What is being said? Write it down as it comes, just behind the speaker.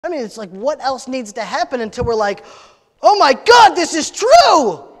I mean, it's like, what else needs to happen until we're like, oh my God, this is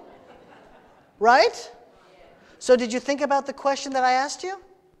true? Right? So did you think about the question that I asked you?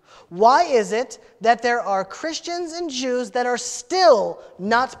 Why is it that there are Christians and Jews that are still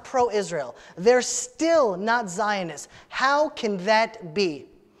not pro-Israel? They're still not Zionists. How can that be?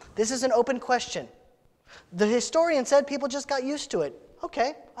 This is an open question. The historian said people just got used to it.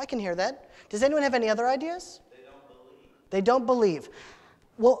 Okay, I can hear that. Does anyone have any other ideas? They don't believe. They don't believe.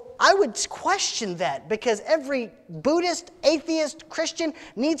 Well, I would question that because every Buddhist, atheist, Christian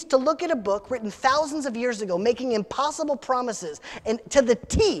needs to look at a book written thousands of years ago making impossible promises. And to the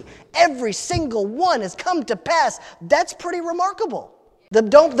T, every single one has come to pass. That's pretty remarkable.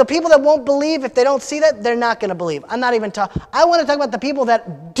 The people that won't believe, if they don't see that, they're not going to believe. I'm not even talking. I want to talk about the people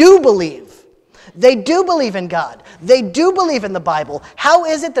that do believe. They do believe in God. They do believe in the Bible. How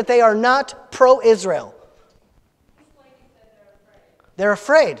is it that they are not pro-Israel? They're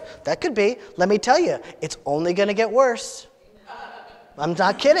afraid. That could be. Let me tell you, it's only going to get worse. I'm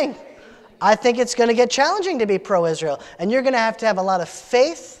not kidding. I think it's going to get challenging to be pro-Israel. And you're going to have a lot of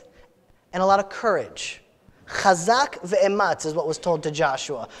faith and a lot of courage. Chazak ve'ematz is what was told to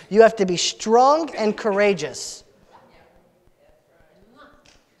Joshua. You have to be strong and courageous.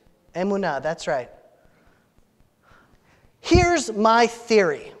 Emunah, that's right. Here's my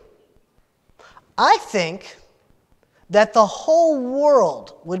theory. I think that the whole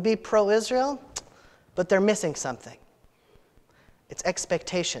world would be pro-Israel, but they're missing something. It's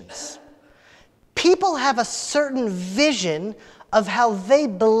expectations. People have a certain vision of how they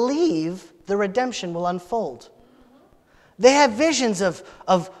believe the redemption will unfold. They have visions of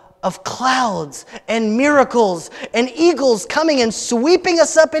clouds and miracles and eagles coming and sweeping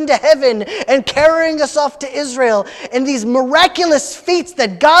us up into heaven and carrying us off to Israel, and these miraculous feats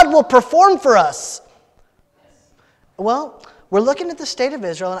that God will perform for us. Well, we're looking at the state of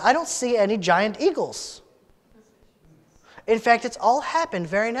Israel, and I don't see any giant eagles. In fact, it's all happened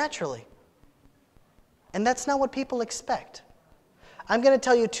very naturally. And that's not what people expect. I'm going to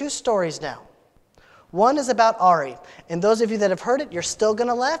tell you two stories now. One is about Ari. And those of you that have heard it, you're still going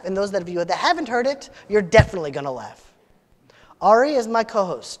to laugh. And those of you that haven't heard it, you're definitely going to laugh. Ari is my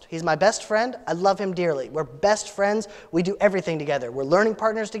co-host. He's my best friend. I love him dearly. We're best friends. We do everything together. We're learning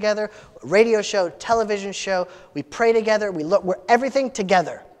partners together, radio show, television show. We pray together. We're everything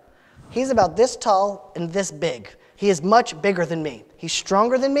together. He's about this tall and this big. He is much bigger than me. He's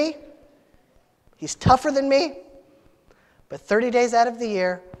stronger than me. He's tougher than me. But 30 days out of the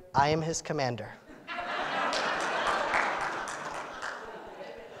year, I am his commander.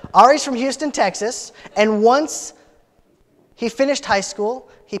 Ari's from Houston, Texas, and once he finished high school,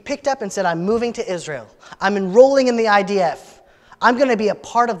 he picked up and said, I'm moving to Israel. I'm enrolling in the IDF. I'm going to be a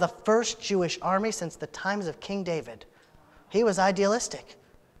part of the first Jewish army since the times of King David. He was idealistic.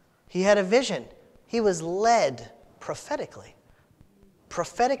 He had a vision. He was led prophetically.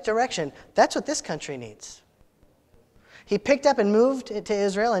 Prophetic direction. That's what this country needs. He picked up and moved to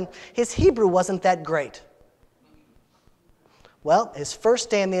Israel, and his Hebrew wasn't that great. Well, his first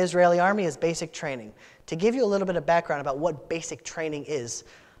day in the Israeli army is basic training. To give you a little bit of background about what basic training is,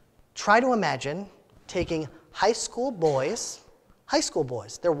 try to imagine taking high school boys,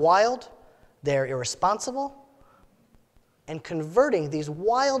 they're wild, they're irresponsible, and converting these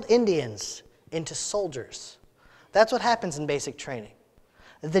wild Indians into soldiers. That's what happens in basic training.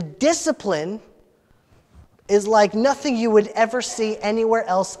 The discipline is like nothing you would ever see anywhere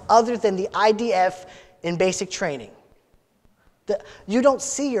else other than the IDF in basic training. You don't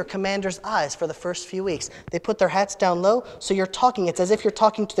see your commander's eyes for the first few weeks. They put their hats down low, so you're talking. It's as if you're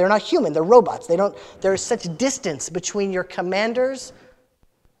talking to, they're not human, they're robots. There's such distance between your commanders.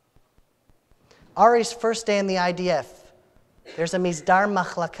 Ari's first day in the IDF, there's a Mizdar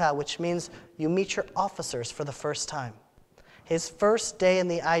Machlaka, which means you meet your officers for the first time. His first day in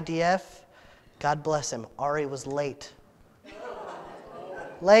the IDF, God bless him, Ari was late.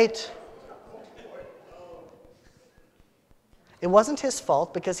 Late. It wasn't his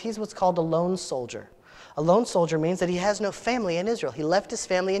fault because he's what's called a lone soldier. A lone soldier means that he has no family in Israel. He left his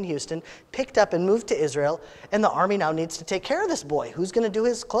family in Houston, picked up and moved to Israel, and the army now needs to take care of this boy. Who's going to do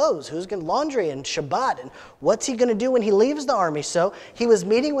his clothes? Who's going to laundry and Shabbat? And what's he going to do when he leaves the army? So he was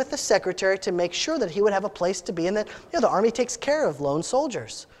meeting with the secretary to make sure that he would have a place to be, and that the army takes care of lone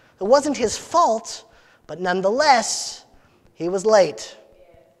soldiers. It wasn't his fault, but nonetheless, he was late.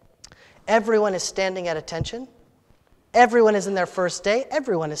 Everyone is standing at attention. Everyone is in their first day.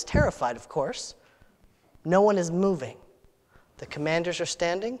 Everyone is terrified, of course. No one is moving. The commanders are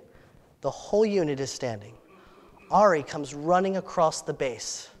standing. The whole unit is standing. Ari comes running across the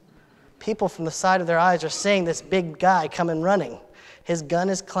base. People from the side of their eyes are seeing this big guy come and running. His gun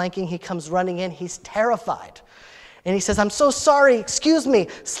is clanking. He comes running in. He's terrified. And he says, I'm so sorry. Excuse me.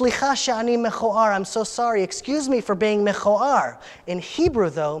 Slicha shani mechoar. I'm so sorry. Excuse me for being mechoar. In Hebrew,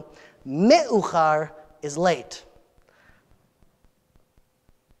 though, me'uchar is late.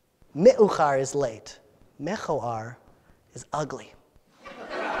 Me'uchar is late. Mechoar is ugly.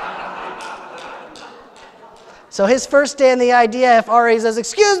 So his first day in the IDF, Ari says,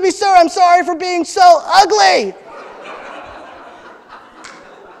 excuse me, sir, I'm sorry for being so ugly.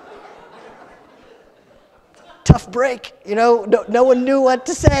 Tough break, no one knew what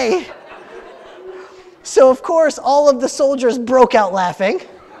to say. So of course, all of the soldiers broke out laughing.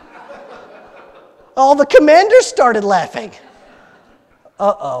 All the commanders started laughing.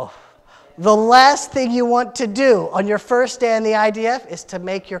 Uh-oh. The last thing you want to do on your first day in the IDF is to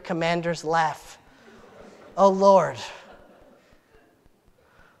make your commanders laugh. Oh, Lord.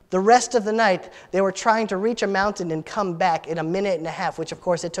 The rest of the night, they were trying to reach a mountain and come back in a minute and a half, which, of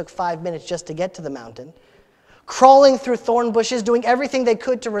course, it took 5 minutes just to get to the mountain. Crawling through thorn bushes, doing everything they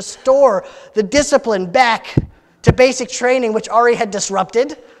could to restore the discipline back to basic training, which Ari had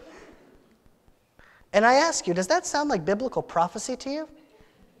disrupted. And I ask you, does that sound like biblical prophecy to you?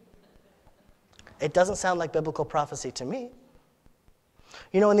 It doesn't sound like biblical prophecy to me.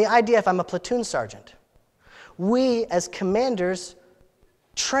 In the IDF, I'm a platoon sergeant. We, as commanders,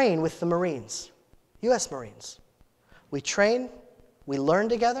 train with the Marines, U.S. Marines. We train, we learn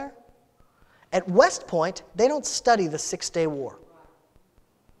together. At West Point, they don't study the 6-day war.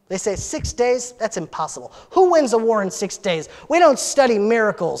 They say 6 days, that's impossible. Who wins a war in 6 days? We don't study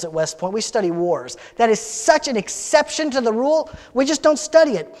miracles at West Point, we study wars. That is such an exception to the rule, we just don't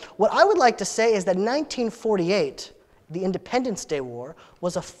study it. What I would like to say is that 1948, the Independence Day War,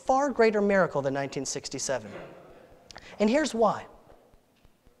 was a far greater miracle than 1967. And here's why.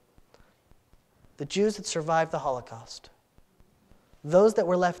 The Jews that survived the Holocaust, those that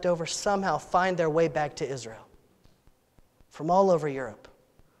were left over somehow find their way back to Israel from all over Europe.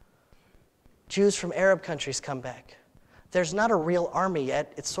 Jews from Arab countries come back. There's not a real army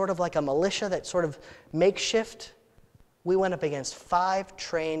yet. It's sort of like a militia that's sort of makeshift. We went up against 5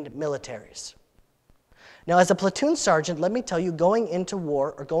 trained militaries. Now, as a platoon sergeant, let me tell you, going into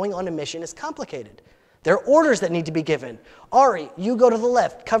war or going on a mission is complicated. There are orders that need to be given. Ari, you go to the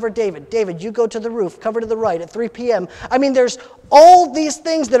left, cover David. David, you go to the roof, cover to the right at 3 p.m. There's all these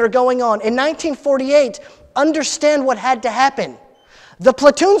things that are going on. In 1948, understand what had to happen. The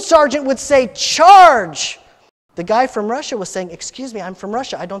platoon sergeant would say, charge. The guy from Russia was saying, excuse me, I'm from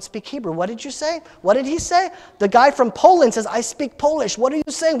Russia. I don't speak Hebrew. What did you say? What did he say? The guy from Poland says, I speak Polish. What are you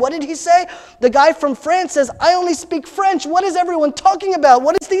saying? What did he say? The guy from France says, I only speak French. What is everyone talking about?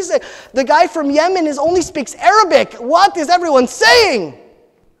 What does he say? The guy from Yemen only speaks Arabic. What is everyone saying?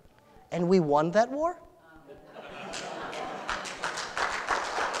 And we won that war?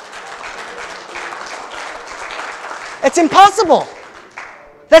 It's impossible.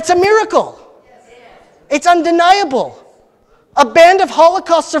 That's a miracle. It's undeniable. A band of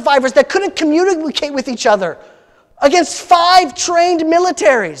Holocaust survivors that couldn't communicate with each other against 5 trained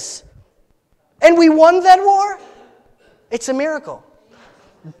militaries. And we won that war? It's a miracle.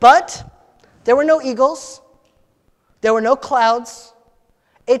 But there were no eagles. There were no clouds.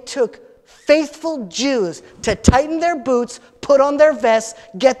 It took faithful Jews to tighten their boots, put on their vests,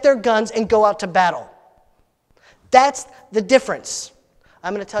 get their guns, and go out to battle. That's the difference.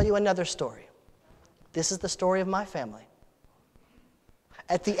 I'm going to tell you another story. This is the story of my family.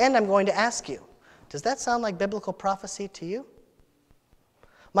 At the end, I'm going to ask you, does that sound like biblical prophecy to you?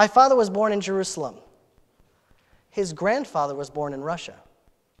 My father was born in Jerusalem. His grandfather was born in Russia.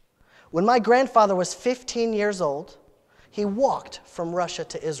 When my grandfather was 15 years old, he walked from Russia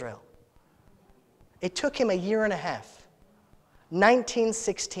to Israel. It took him a year and a half,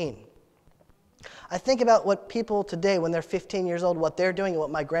 1916. I think about what people today, when they're 15 years old, what they're doing and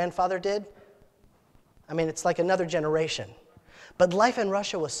what my grandfather did. It's like another generation. But life in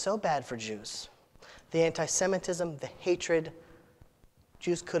Russia was so bad for Jews. The anti-Semitism, the hatred,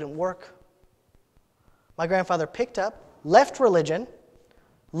 Jews couldn't work. My grandfather picked up, left religion,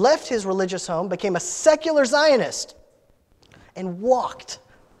 left his religious home, became a secular Zionist, and walked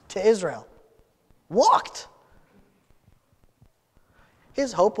to Israel. Walked.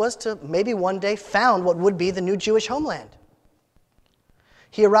 His hope was to maybe one day found what would be the new Jewish homeland.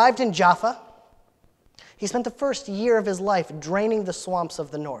 He arrived in Jaffa. He spent the first year of his life draining the swamps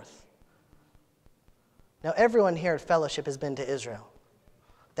of the north. Now, everyone here at Fellowship has been to Israel.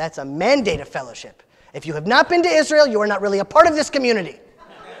 That's a mandate of Fellowship. If you have not been to Israel, you are not really a part of this community.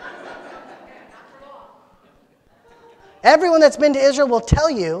 Everyone that's been to Israel will tell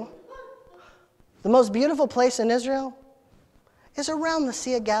you the most beautiful place in Israel is around the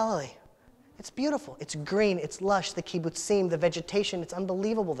Sea of Galilee. It's beautiful. It's green. It's lush. The kibbutzim, the vegetation, it's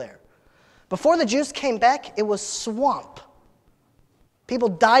unbelievable there. Before the Jews came back, it was swamp. People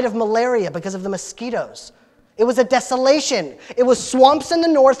died of malaria because of the mosquitoes. It was a desolation. It was swamps in the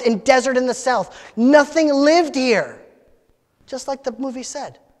north and desert in the south. Nothing lived here, just like the movie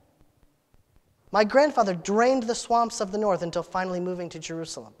said. My grandfather drained the swamps of the north until finally moving to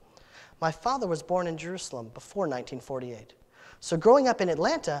Jerusalem. My father was born in Jerusalem before 1948. So growing up in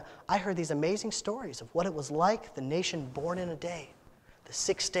Atlanta, I heard these amazing stories of what it was like, the nation born in a day, the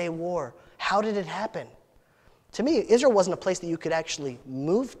 6-Day War. How did it happen? To me, Israel wasn't a place that you could actually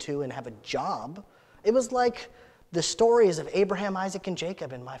move to and have a job. It was like the stories of Abraham, Isaac, and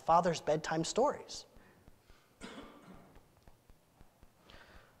Jacob in my father's bedtime stories.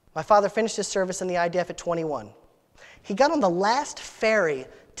 My father finished his service in the IDF at 21. He got on the last ferry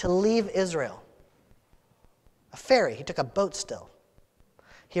to leave Israel. A ferry. He took a boat still.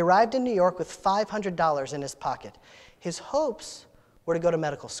 He arrived in New York with $500 in his pocket. His hopes were to go to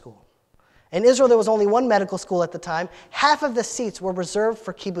medical school. In Israel, there was only one medical school at the time. Half of the seats were reserved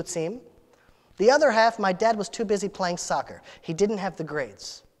for kibbutzim. The other half, my dad was too busy playing soccer. He didn't have the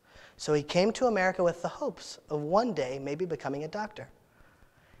grades. So he came to America with the hopes of one day maybe becoming a doctor.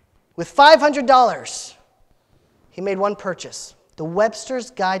 With $500, he made one purchase, the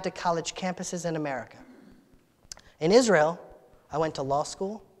Webster's Guide to College Campuses in America. In Israel, I went to law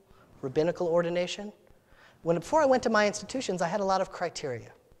school, rabbinical ordination. Before I went to my institutions, I had a lot of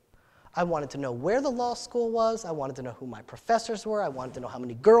criteria. I wanted to know where the law school was. I wanted to know who my professors were. I wanted to know how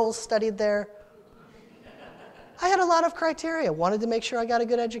many girls studied there. I had a lot of criteria. Wanted to make sure I got a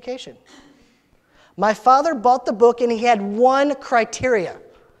good education. My father bought the book, and he had one criteria.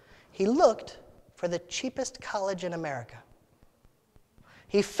 He looked for the cheapest college in America.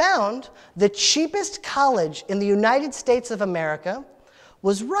 He found the cheapest college in the United States of America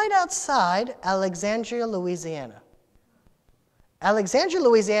was right outside Alexandria, Louisiana. Alexandria,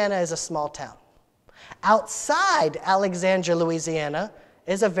 Louisiana is a small town. Outside Alexandria, Louisiana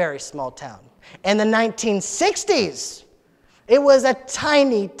is a very small town. In the 1960s, it was a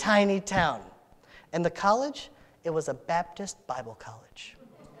tiny, tiny town. And the college, it was a Baptist Bible college.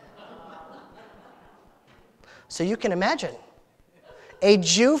 So you can imagine a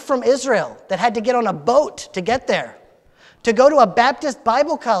Jew from Israel that had to get on a boat to get there, to go to a Baptist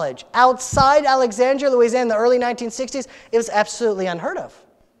Bible college outside Alexandria, Louisiana in the early 1960s, it was absolutely unheard of.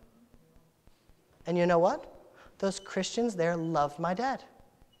 And you know what? Those Christians there loved my dad.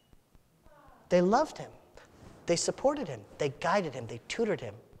 They loved him. They supported him. They guided him. They tutored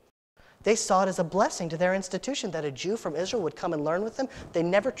him. They saw it as a blessing to their institution that a Jew from Israel would come and learn with them. They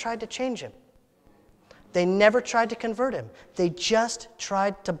never tried to change him. They never tried to convert him. They just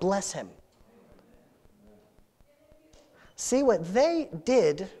tried to bless him. See, what they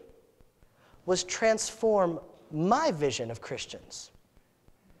did was transform my vision of Christians.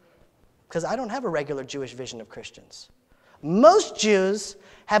 Because I don't have a regular Jewish vision of Christians. Most Jews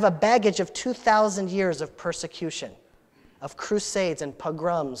have a baggage of 2,000 years of persecution, of crusades and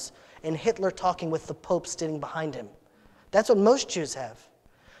pogroms, and Hitler talking with the Pope sitting behind him. That's what most Jews have.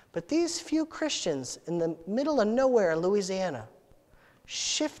 But these few Christians in the middle of nowhere in Louisiana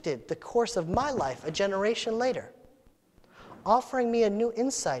shifted the course of my life a generation later, offering me a new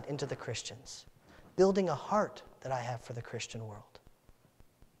insight into the Christians, building a heart that I have for the Christian world.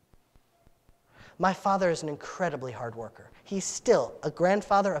 My father is an incredibly hard worker. He's still a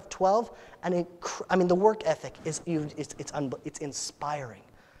grandfather of 12, and the work ethic it's inspiring.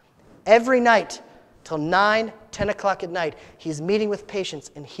 Every night, till 9, 10 o'clock at night, he's meeting with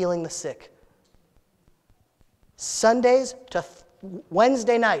patients and healing the sick. Sundays to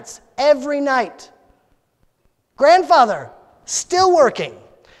Wednesday nights, every night. Grandfather, still working.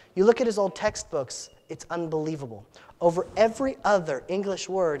 You look at his old textbooks, it's unbelievable. Over every other English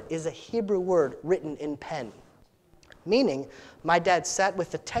word is a Hebrew word written in pen. Meaning, my dad sat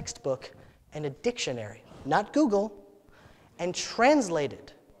with the textbook and a dictionary, not Google, and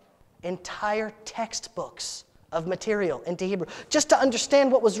translated entire textbooks of material into Hebrew, just to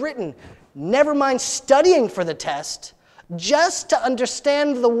understand what was written. Never mind studying for the test, just to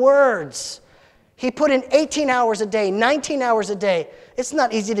understand the words. He put in 18 hours a day, 19 hours a day. It's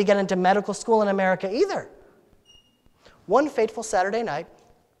not easy to get into medical school in America either. One fateful Saturday night,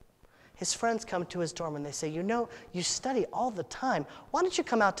 his friends come to his dorm and they say, you know, you study all the time. Why don't you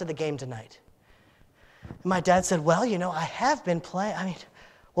come out to the game tonight? And my dad said, well, you know, I have been playing.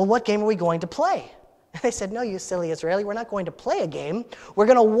 Well, what game are we going to play? And they said, no, you silly Israeli, we're not going to play a game. We're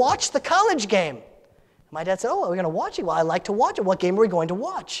going to watch the college game. And my dad said, oh, we're going to watch it. Well, I like to watch it. What game are we going to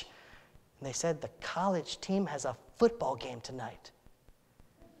watch? And they said, the college team has a football game tonight.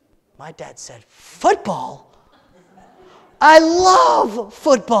 My dad said, football? I love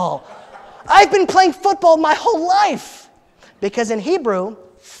football. I've been playing football my whole life. Because in Hebrew,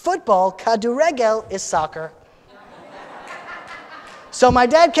 football, kaduregel, is soccer. So my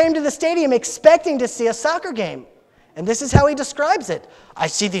dad came to the stadium expecting to see a soccer game. And this is how he describes it. I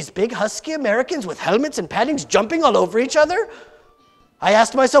see these big husky Americans with helmets and paddings jumping all over each other. I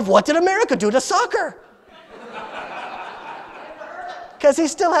asked myself, what did America do to soccer? Because he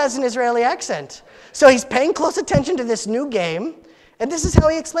still has an Israeli accent. So he's paying close attention to this new game. And this is how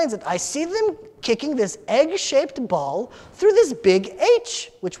he explains it. I see them kicking this egg-shaped ball through this big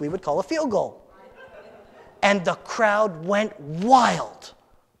H, which we would call a field goal. And the crowd went wild.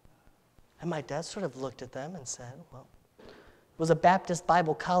 And my dad sort of looked at them and said, well, it was a Baptist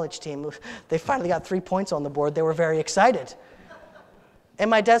Bible college team. They finally got 3 points on the board. They were very excited. And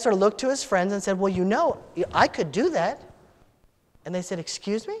my dad sort of looked to his friends and said, well, you know, I could do that. And they said,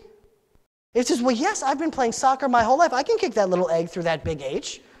 excuse me? He says, well, yes, I've been playing soccer my whole life. I can kick that little egg through that big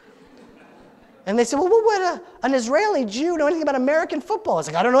H. And they said, well, what would an Israeli Jew know anything about American football? I was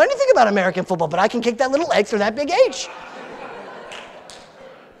like, I don't know anything about American football, but I can kick that little egg through that big H.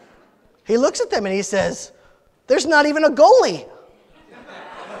 He looks at them and he says, there's not even a goalie.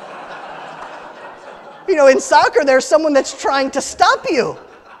 You know, in soccer, there's someone that's trying to stop you.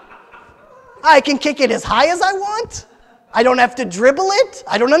 I can kick it as high as I want. I don't have to dribble it.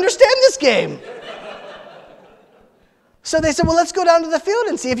 I don't understand this game. So they said, well, let's go down to the field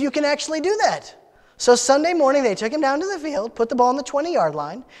and see if you can actually do that. So Sunday morning, they took him down to the field, put the ball on the 20-yard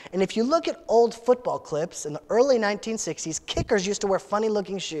line. And if you look at old football clips in the early 1960s, kickers used to wear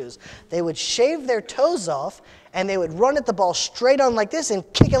funny-looking shoes. They would shave their toes off, and they would run at the ball straight on like this and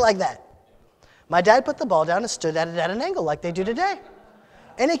kick it like that. My dad put the ball down and stood at it at an angle like they do today.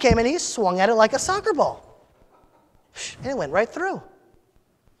 And he came and he swung at it like a soccer ball. And it went right through.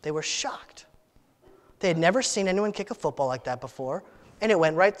 They were shocked. They had never seen anyone kick a football like that before, and it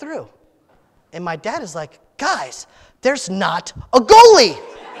went right through. And my dad is like, guys, there's not a goalie.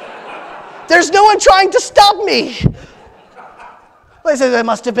 There's no one trying to stop me. Well, they said they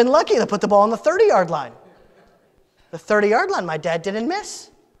must have been lucky. They put the ball on the 30-yard line. The 30-yard line, my dad didn't miss.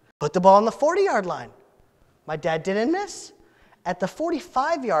 Put the ball on the 40-yard line. My dad didn't miss. At the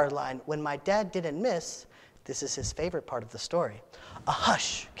 45-yard line, when my dad didn't miss, this is his favorite part of the story, a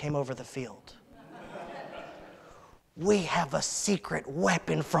hush came over the field. We have a secret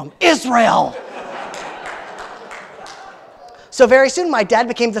weapon from Israel. So very soon, my dad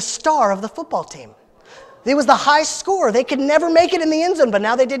became the star of the football team. He was the high scorer. They could never make it in the end zone, but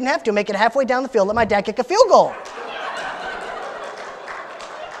now they didn't have to. Make it halfway down the field, let my dad kick a field goal.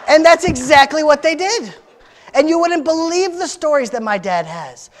 And that's exactly what they did. And you wouldn't believe the stories that my dad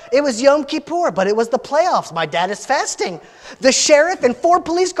has. It was Yom Kippur, but it was the playoffs. My dad is fasting. The sheriff and 4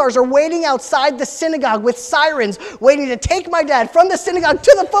 police cars are waiting outside the synagogue with sirens, waiting to take my dad from the synagogue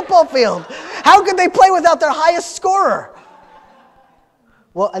to the football field. How could they play without their highest scorer?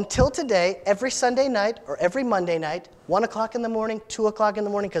 Well, until today, every Sunday night or every Monday night, 1 o'clock in the morning, 2 o'clock in the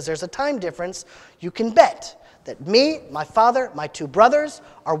morning, because there's a time difference, you can bet that me, my father, my 2 brothers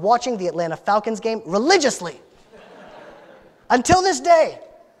are watching the Atlanta Falcons game religiously. Until this day.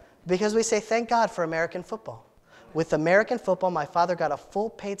 Because we say, thank God for American football. With American football, my father got a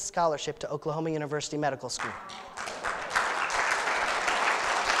full paid scholarship to Oklahoma University Medical School.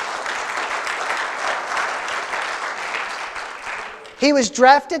 He was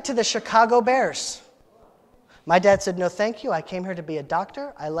drafted to the Chicago Bears. My dad said, no, thank you. I came here to be a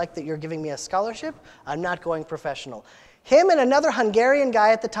doctor. I like that you're giving me a scholarship. I'm not going professional. Him and another Hungarian guy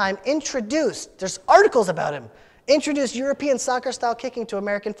at the time introduced, there's articles about him, introduced European soccer-style kicking to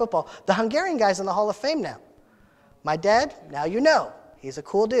American football. The Hungarian guy's in the Hall of Fame now. My dad, now you know, he's a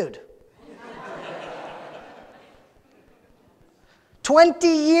cool dude. 20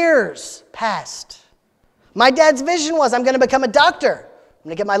 years passed. My dad's vision was, I'm going to become a doctor. I'm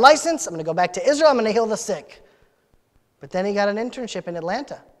going to get my license. I'm going to go back to Israel. I'm going to heal the sick. But then he got an internship in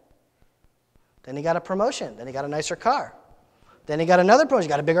Atlanta. Then he got a promotion. Then he got a nicer car. Then he got another promotion. He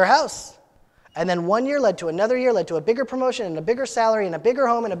got a bigger house. And then 1 year led to another year, led to a bigger promotion and a bigger salary and a bigger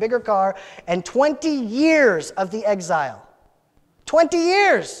home and a bigger car. And 20 years of the exile. 20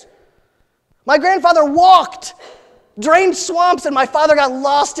 years. My grandfather walked, drained swamps, and my father got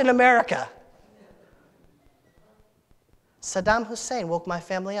lost in America. Saddam Hussein woke my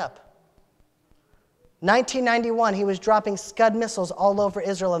family up. 1991, he was dropping Scud missiles all over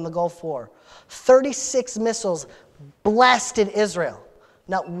Israel in the Gulf War. 36 missiles blasted Israel.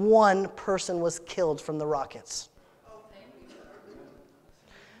 Not one person was killed from the rockets.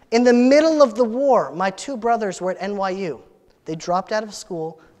 In the middle of the war, my two brothers were at NYU. They dropped out of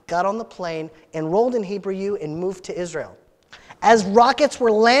school, got on the plane, enrolled in Hebrew U, and moved to Israel. As rockets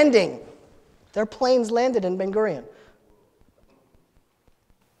were landing, their planes landed in Ben Gurion.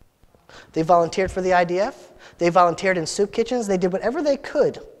 They volunteered for the IDF. They volunteered in soup kitchens. They did whatever they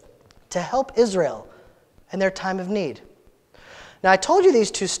could to help Israel in their time of need. Now, I told you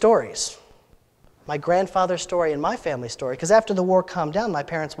these two stories, my grandfather's story and my family story, because after the war calmed down, my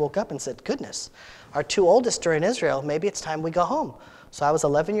parents woke up and said, goodness, our two oldest are in Israel. Maybe it's time we go home. So I was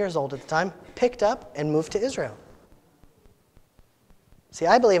 11 years old at the time, picked up and moved to Israel. See,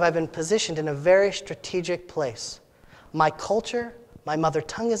 I believe I've been positioned in a very strategic place. My culture, my mother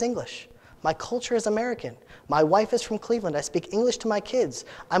tongue is English. My culture is American. My wife is from Cleveland. I speak English to my kids.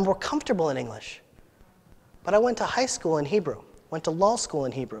 I'm more comfortable in English. But I went to high school in Hebrew, went to law school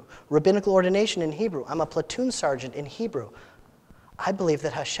in Hebrew, rabbinical ordination in Hebrew. I'm a platoon sergeant in Hebrew. I believe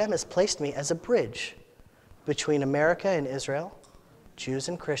that Hashem has placed me as a bridge between America and Israel, Jews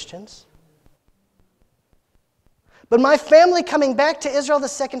and Christians. But my family coming back to Israel the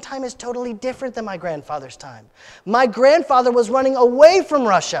second time is totally different than my grandfather's time. My grandfather was running away from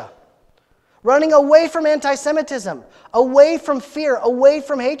Russia, running away from anti-Semitism, away from fear, away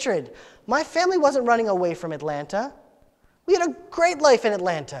from hatred. My family wasn't running away from Atlanta. We had a great life in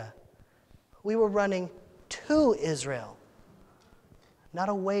Atlanta. We were running to Israel, not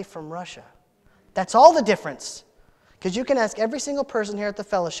away from Russia. That's all the difference. Because you can ask every single person here at the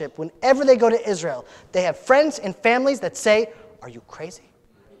Fellowship, whenever they go to Israel, they have friends and families that say, are you crazy?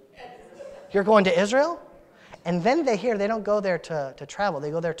 You're going to Israel? And then they hear they don't go there to travel, they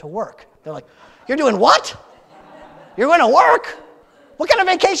go there to work. They're like, you're doing what? You're going to work? What kind of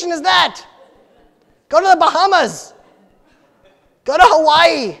vacation is that? Go to the Bahamas. Go to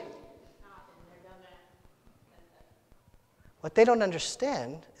Hawaii. What they don't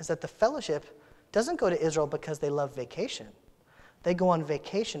understand is that the Fellowship doesn't go to Israel because they love vacation. They go on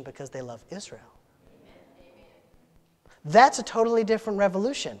vacation because they love Israel. That's a totally different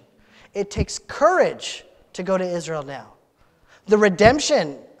revolution. It takes courage to go to Israel now. The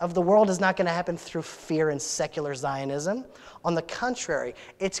redemption of the world is not going to happen through fear and secular Zionism. On the contrary,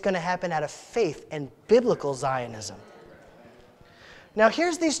 it's going to happen out of faith and biblical Zionism. Now,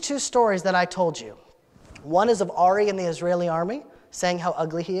 here's these two stories that I told you. One is of Ari in the Israeli army, saying how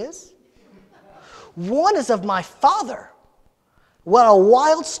ugly he is. One is of my father. What a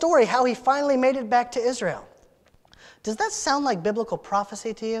wild story, how he finally made it back to Israel. Does that sound like biblical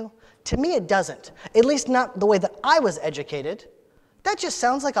prophecy to you? To me, it doesn't. At least not the way that I was educated. That just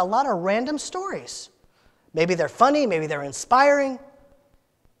sounds like a lot of random stories. Maybe they're funny, maybe they're inspiring.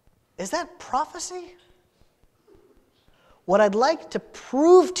 Is that prophecy? What I'd like to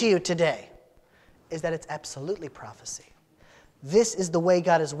prove to you today is that it's absolutely prophecy. This is the way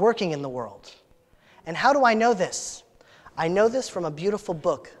God is working in the world. And how do I know this? I know this from a beautiful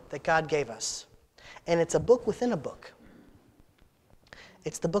book that God gave us. And it's a book within a book.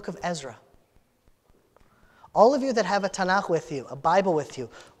 It's the book of Ezra. All of you that have a Tanakh with you, a Bible with you,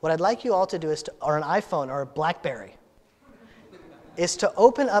 what I'd like you all to do is to, or an iPhone or a BlackBerry, is to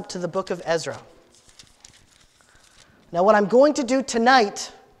open up to the book of Ezra. Now what I'm going to do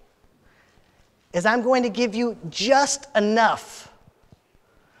tonight is I'm going to give you just enough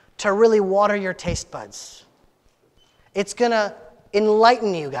to really water your taste buds. It's going to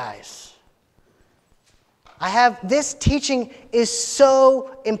enlighten you guys. This teaching is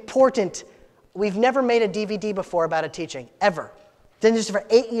so important. We've never made a DVD before about a teaching, ever. Done this for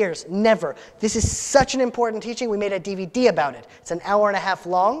 8 years, never. This is such an important teaching, we made a DVD about it. It's an hour and a half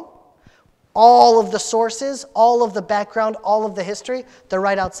long. All of the sources, all of the background, all of the history, they're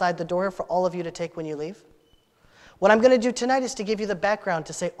right outside the door for all of you to take when you leave. What I'm going to do tonight is to give you the background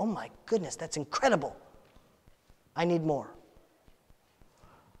to say, oh my goodness, that's incredible. I need more.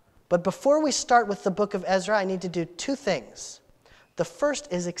 But before we start with the book of Ezra, I need to do two things. The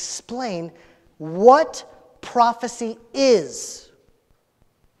first is explain what prophecy is.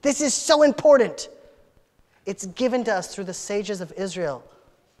 This is so important. It's given to us through the sages of Israel.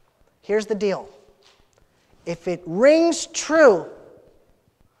 Here's the deal. If it rings true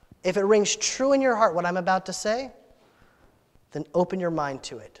in your heart, what I'm about to say, then open your mind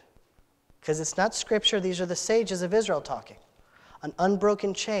to it. Because it's not scripture, these are the sages of Israel talking. An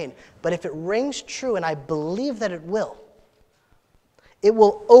unbroken chain. But if it rings true, and I believe that it will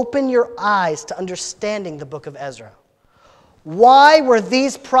open your eyes to understanding the book of Ezra. Why were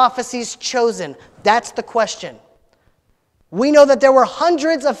these prophecies chosen? That's the question. We know that there were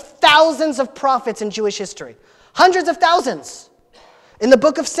hundreds of thousands of prophets in Jewish history. Hundreds of thousands. In the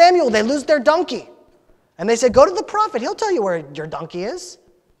book of Samuel, they lose their donkey. And they said, go to the prophet. He'll tell you where your donkey is.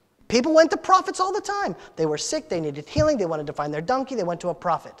 People went to prophets all the time. They were sick, they needed healing, they wanted to find their donkey, they went to a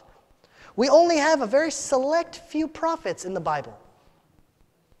prophet. We only have a very select few prophets in the Bible.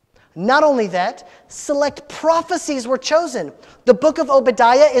 Not only that, select prophecies were chosen. The book of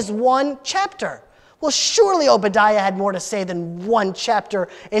Obadiah is one chapter. Well, surely Obadiah had more to say than one chapter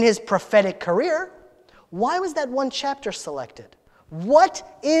in his prophetic career. Why was that one chapter selected?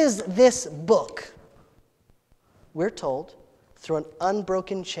 What is this book? We're told through an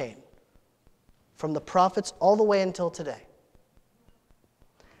unbroken chain from the prophets all the way until today.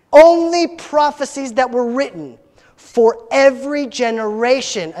 Only prophecies that were written for every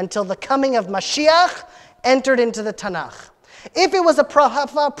generation until the coming of Mashiach entered into the Tanakh. If it was a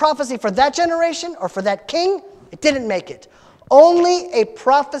prophecy for that generation or for that king, it didn't make it. Only a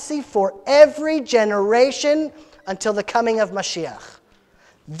prophecy for every generation until the coming of Mashiach.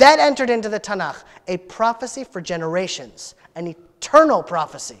 That entered into the Tanakh. A prophecy for generations. An eternal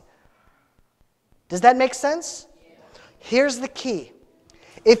prophecy. Does that make sense? Here's the key.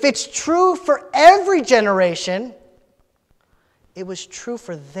 If it's true for every generation, it was true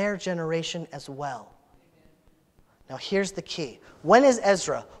for their generation as well. Now here's the key. When is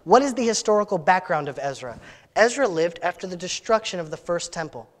Ezra? What is the historical background of Ezra? Ezra lived after the destruction of the first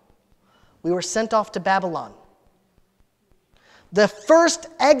temple. We were sent off to Babylon. The first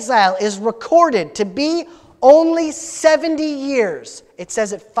exile is recorded to be only 70 years. It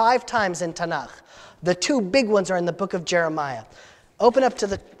says it 5 times in Tanakh. The 2 big ones are in the book of Jeremiah. Open up to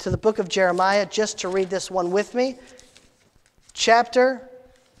the book of Jeremiah just to read this one with me. Chapter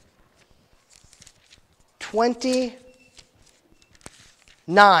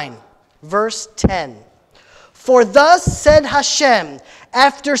 29, verse 10. For thus said Hashem,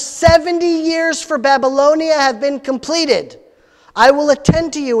 after 70 years for Babylonia have been completed, I will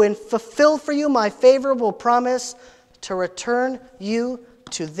attend to you and fulfill for you my favorable promise to return you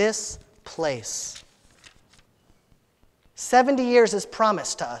to this place. 70 years is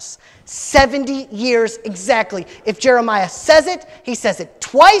promised to us. 70 years exactly. If Jeremiah says it, he says it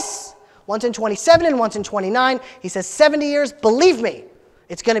twice. Once in 27 and once in 29. He says 70 years. Believe me,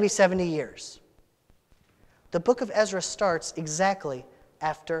 it's going to be 70 years. The book of Ezra starts exactly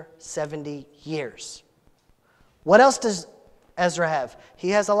after 70 years. What else does Ezra have? He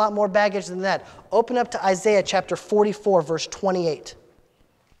has a lot more baggage than that. Open up to Isaiah chapter 44, verse 28.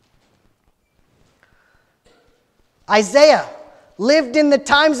 Isaiah lived in the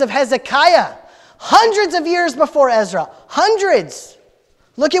times of Hezekiah, hundreds of years before Ezra. Hundreds.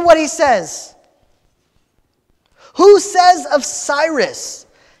 Look at what he says. Who says of Cyrus,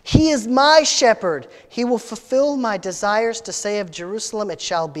 he is my shepherd. He will fulfill my desires, to say of Jerusalem, it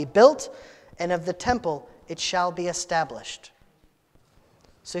shall be built, and of the temple, it shall be established.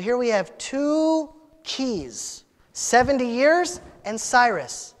 So here we have 2 keys, 70 years and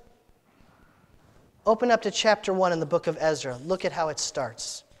Cyrus. Open up to chapter 1 in the book of Ezra. Look at how it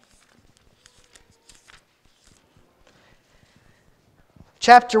starts.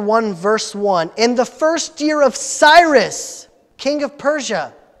 Chapter 1, verse 1. In the first year of Cyrus, king of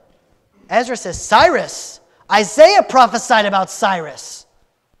Persia. Ezra says, Cyrus? Isaiah prophesied about Cyrus.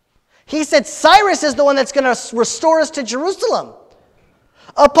 He said Cyrus is the one that's going to restore us to Jerusalem.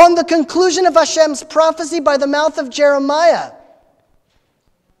 Upon the conclusion of Hashem's prophecy by the mouth of Jeremiah.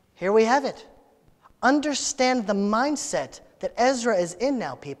 Here we have it. Understand the mindset that Ezra is in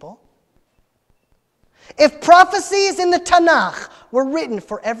now, people. If prophecies in the Tanakh were written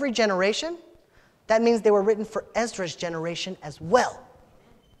for every generation, that means they were written for Ezra's generation as well.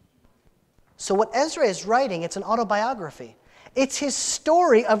 So what Ezra is writing, it's an autobiography. It's his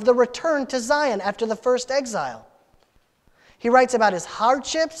story of the return to Zion after the first exile. He writes about his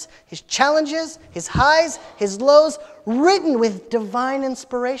hardships, his challenges, his highs, his lows, written with divine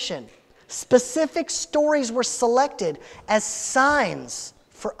inspiration. Specific stories were selected as signs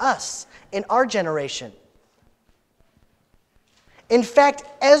for us in our generation. In fact,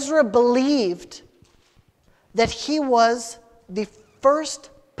 Ezra believed that he was the first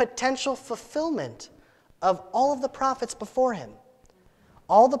potential fulfillment of all of the prophets before him.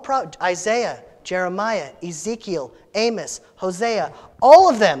 All the Isaiah, Jeremiah, Ezekiel, Amos, Hosea, all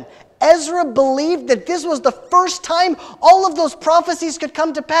of them. Ezra believed that this was the first time all of those prophecies could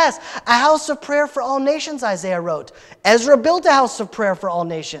come to pass. A house of prayer for all nations, Isaiah wrote. Ezra built a house of prayer for all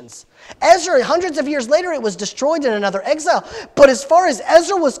nations. Ezra, hundreds of years later, it was destroyed in another exile. But as far as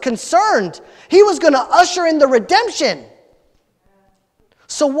Ezra was concerned, he was going to usher in the redemption.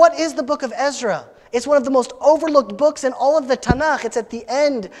 So what is the book of Ezra? It's one of the most overlooked books in all of the Tanakh. It's at the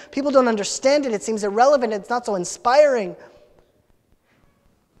end. People don't understand it. It seems irrelevant. It's not so inspiring.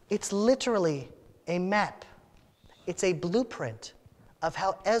 It's literally a map. It's a blueprint of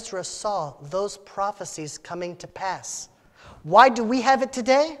how Ezra saw those prophecies coming to pass. Why do we have it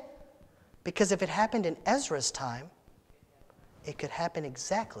today? Because if it happened in Ezra's time, it could happen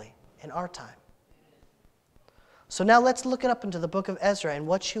exactly in our time. So now let's look it up into the book of Ezra, and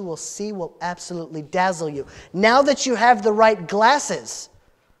what you will see will absolutely dazzle you. Now that you have the right glasses,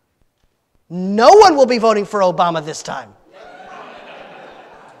 no one will be voting for Obama this time.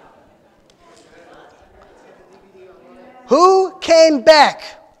 Who came back?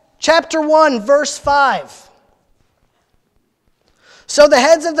 Chapter 1, verse 5. So the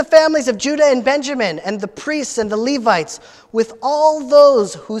heads of the families of Judah and Benjamin, and the priests and the Levites, with all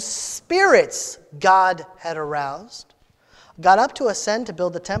those whose spirits God had aroused, got up to ascend to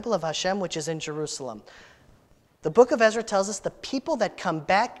build the temple of Hashem, which is in Jerusalem. The book of Ezra tells us the people that come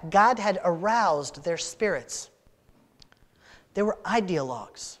back, God had aroused their spirits. They were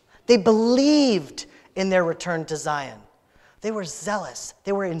ideologues. They believed in their return to Zion. They were zealous.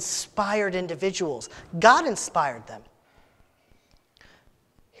 They were inspired individuals. God inspired them.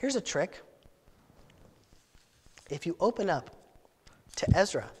 Here's a trick. If you open up to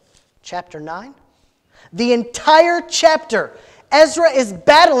Ezra chapter 9, the entire chapter, Ezra is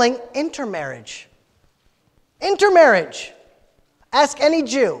battling intermarriage. Intermarriage. Ask any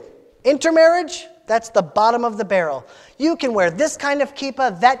Jew. Intermarriage, that's the bottom of the barrel. You can wear this kind of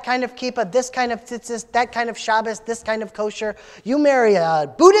kippah, that kind of kippah, this kind of tzitzis, that kind of Shabbos, this kind of kosher. You marry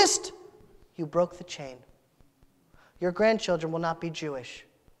a Buddhist, you broke the chain. Your grandchildren will not be Jewish.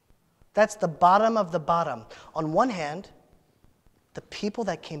 That's the bottom of the bottom. On one hand, the people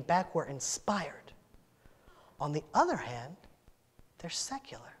that came back were inspired. On the other hand, they're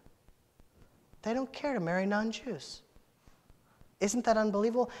secular. They don't care to marry non-Jews. Isn't that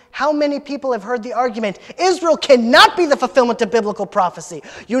unbelievable? How many people have heard the argument, Israel cannot be the fulfillment of biblical prophecy?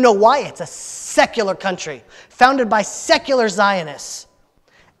 You know why? It's a secular country, founded by secular Zionists.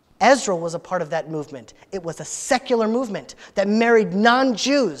 Ezra was a part of that movement. It was a secular movement that married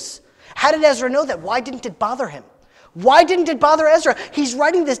non-Jews. How did Ezra know that? Why didn't it bother him? Why didn't it bother Ezra? He's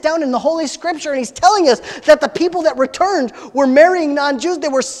writing this down in the Holy Scripture, and he's telling us that the people that returned were marrying non-Jews. They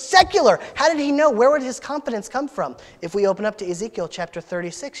were secular. How did he know? Where would his confidence come from? If we open up to Ezekiel chapter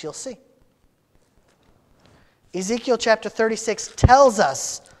 36, you'll see. Ezekiel chapter 36 tells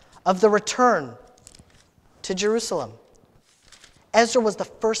us of the return to Jerusalem. Ezra was the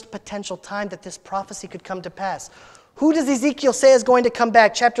first potential time that this prophecy could come to pass. Who does Ezekiel say is going to come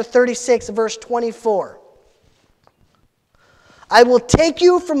back? Chapter 36, verse 24. I will take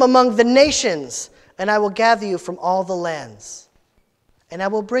you from among the nations, and I will gather you from all the lands, and I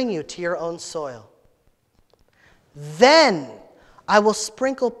will bring you to your own soil. Then I will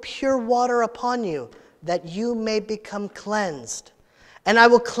sprinkle pure water upon you, that you may become cleansed. And I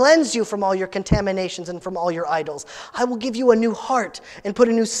will cleanse you from all your contaminations and from all your idols. I will give you a new heart and put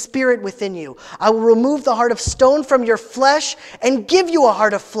a new spirit within you. I will remove the heart of stone from your flesh and give you a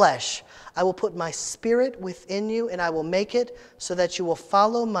heart of flesh. I will put my spirit within you, and I will make it so that you will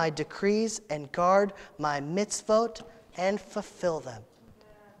follow my decrees and guard my mitzvot and fulfill them.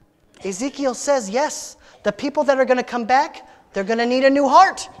 Ezekiel says, yes, the people that are going to come back, they're going to need a new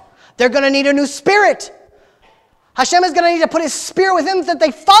heart. They're going to need a new spirit. Hashem is going to need to put his spirit within them that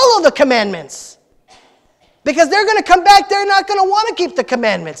they follow the commandments. Because they're going to come back, they're not going to want to keep the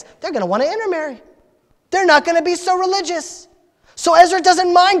commandments. They're going to want to intermarry. They're not going to be so religious. So Ezra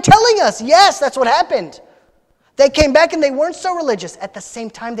doesn't mind telling us, yes, that's what happened. They came back and they weren't so religious. At the same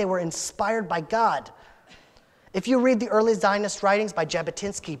time, they were inspired by God. If you read the early Zionist writings by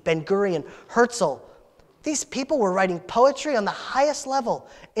Jabotinsky, Ben-Gurion, Herzl, these people were writing poetry on the highest level,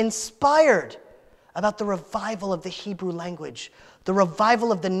 inspired about the revival of the Hebrew language, the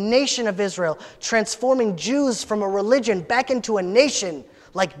revival of the nation of Israel, transforming Jews from a religion back into a nation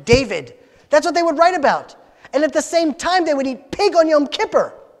like David. That's what they would write about. And at the same time, they would eat pig on Yom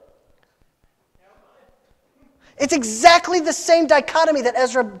Kippur. It's exactly the same dichotomy that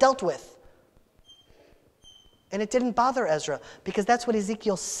Ezra dealt with. And it didn't bother Ezra, because that's what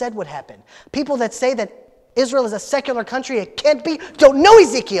Ezekiel said would happen. People that say that Israel is a secular country, it can't be, don't know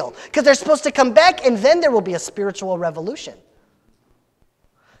Ezekiel, because they're supposed to come back, and then there will be a spiritual revolution.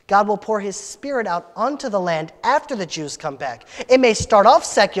 God will pour his spirit out onto the land after the Jews come back. It may start off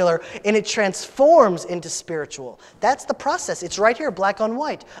secular, and it transforms into spiritual. That's the process. It's right here, black on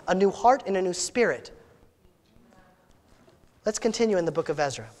white. A new heart and a new spirit. Let's continue in the book of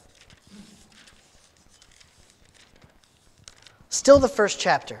Ezra. Still the first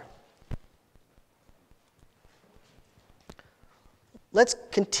chapter. Let's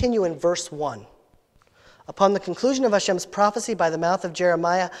continue in verse 1. Upon the conclusion of Hashem's prophecy by the mouth of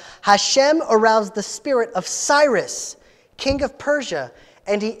Jeremiah, Hashem aroused the spirit of Cyrus, king of Persia,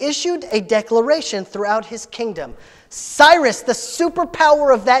 and he issued a declaration throughout his kingdom. Cyrus, the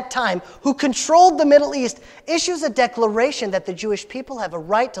superpower of that time, who controlled the Middle East, issues a declaration that the Jewish people have a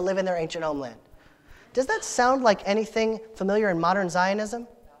right to live in their ancient homeland. Does that sound like anything familiar in modern Zionism?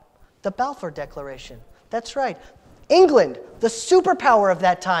 The Balfour Declaration. That's right. England, the superpower of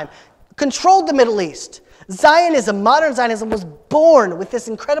that time, controlled the Middle East. Zionism, modern Zionism, was born with this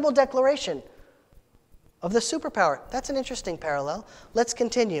incredible declaration of the superpower. That's an interesting parallel. Let's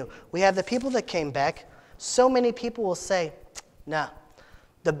continue. We have the people that came back. So many people will say, nah,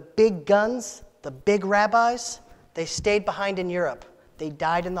 the big guns, the big rabbis, they stayed behind in Europe. They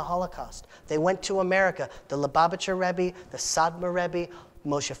died in the Holocaust. They went to America. The Lubavitcher Rebbe, the Sadma Rebbe,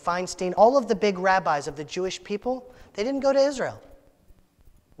 Moshe Feinstein, all of the big rabbis of the Jewish people, they didn't go to Israel.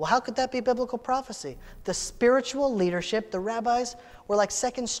 Well, how could that be biblical prophecy? The spiritual leadership, the rabbis, were like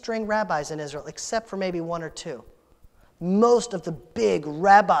second-string rabbis in Israel, except for maybe one or two. Most of the big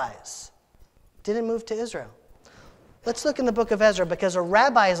rabbis didn't move to Israel. Let's look in the book of Ezra, because a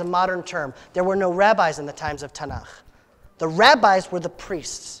rabbi is a modern term. There were no rabbis in the times of Tanakh. The rabbis were the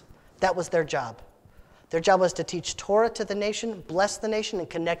priests. That was their job. Their job was to teach Torah to the nation, bless the nation, and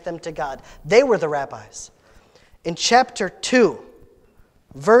connect them to God. They were the rabbis. In chapter 2,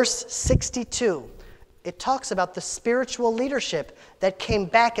 verse 62, it talks about the spiritual leadership that came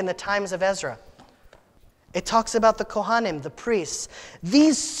back in the times of Ezra. It talks about the Kohanim, the priests.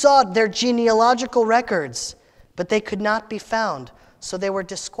 These sought their genealogical records, but they could not be found, so they were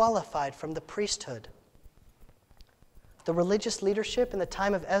disqualified from the priesthood. The religious leadership in the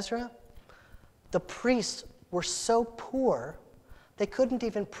time of Ezra, the priests were so poor, they couldn't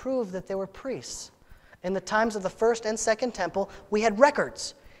even prove that they were priests. In the times of the first and second temple, we had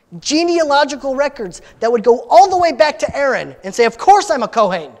records, genealogical records that would go all the way back to Aaron and say, of course I'm a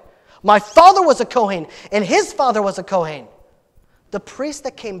Kohen. My father was a Kohen, and his father was a Kohen. The priests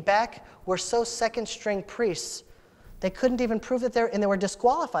that came back were so second-string priests, they couldn't even prove that they were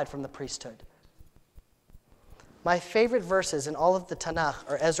disqualified from the priesthood. My favorite verses in all of the Tanakh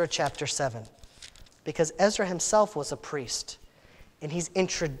are Ezra chapter 7, because Ezra himself was a priest, and he's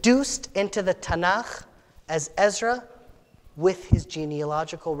introduced into the Tanakh as Ezra with his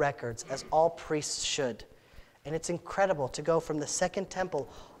genealogical records, as all priests should. And it's incredible to go from the second temple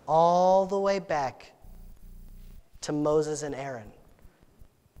all the way back to Moses and Aaron.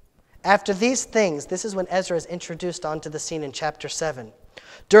 After these things, this is when Ezra is introduced onto the scene in chapter 7.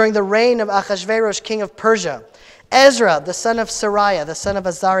 During the reign of Ahasuerus, king of Persia, Ezra, the son of Sariah, the son of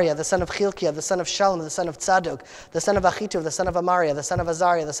Azariah, the son of Hilkiah, the son of Shallum, the son of Tzadok, the son of Achitub, the son of Amariah, the son of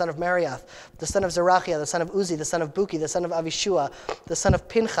Azariah, the son of Mariath, the son of Zerachiah, the son of Uzi, the son of Buki, the son of Avishua, the son of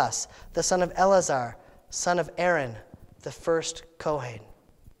Pinchas, the son of Eleazar, son of Aaron, the first Kohen.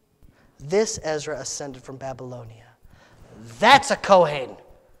 This Ezra ascended from Babylonia. That's a Kohen.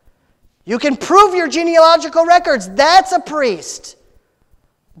 You can prove your genealogical records. That's a priest.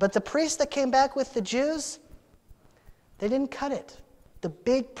 But the priests that came back with the Jews, they didn't cut it. The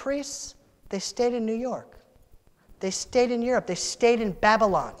big priests, they stayed in New York. They stayed in Europe. They stayed in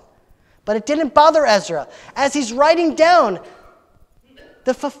Babylon. But it didn't bother Ezra as he's writing down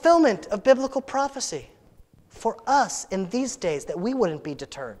the fulfillment of biblical prophecy for us in these days, that we wouldn't be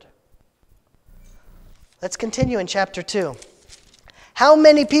deterred. Let's continue in chapter 2. How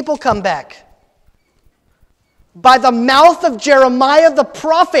many people come back? By the mouth of Jeremiah the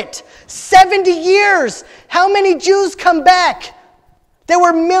prophet. 70 years. How many Jews come back? There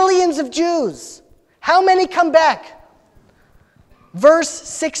were millions of Jews. How many come back? Verse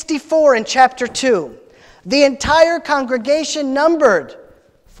 64 in chapter 2. The entire congregation numbered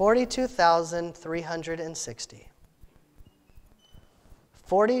 42,360.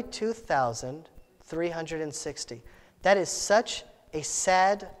 42,360. That is such a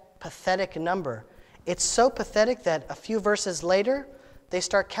sad, pathetic number. It's so pathetic that a few verses later, they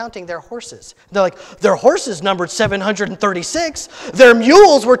start counting their horses. They're like, their horses numbered 736. Their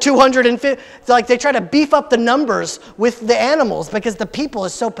mules were 250. Like, they try to beef up the numbers with the animals because the people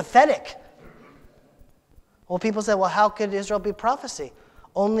is so pathetic. Well, people say, well, how could Israel be prophecy?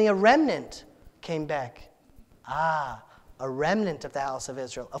 Only a remnant came back. A remnant of the house of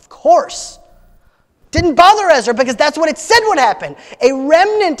Israel. Of course. Didn't bother Ezra because that's what it said would happen. A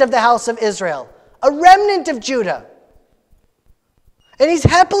remnant of the house of Israel. A remnant of Judah. And he's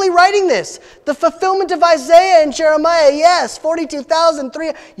happily writing this. The fulfillment of Isaiah and Jeremiah, yes,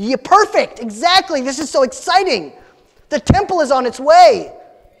 42,003. Yeah, perfect, exactly. This is so exciting. The temple is on its way.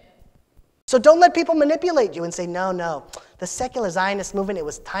 So don't let people manipulate you and say, no. The secular Zionist movement, it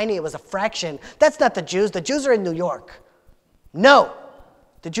was tiny, it was a fraction. That's not the Jews. The Jews are in New York. No,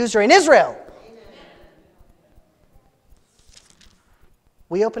 the Jews are in Israel.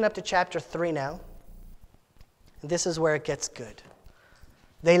 We open up to chapter 3 now. This is where it gets good.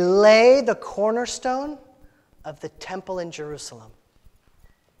 They lay the cornerstone of the temple in Jerusalem.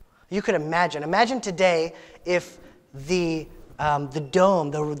 You could imagine today if the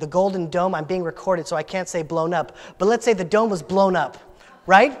dome, the golden dome, I'm being recorded so I can't say blown up, but let's say the dome was blown up,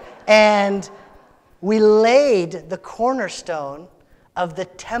 right? And we laid the cornerstone of the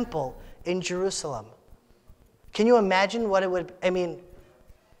temple in Jerusalem. Can you imagine what it would,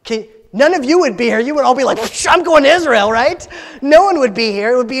 none of you would be here. You would all be like, I'm going to Israel, right? No one would be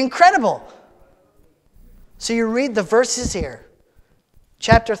here. It would be incredible. So you read the verses here.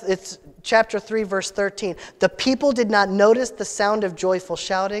 It's chapter 3, verse 13. The people did not notice the sound of joyful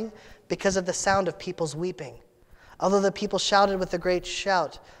shouting because of the sound of people's weeping, although the people shouted with a great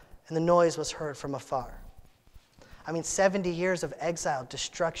shout, and the noise was heard from afar. 70 years of exile,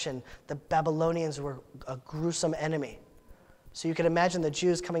 destruction. The Babylonians were a gruesome enemy. So you can imagine the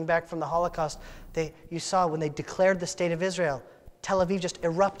Jews coming back from the Holocaust. You saw when they declared the state of Israel, Tel Aviv just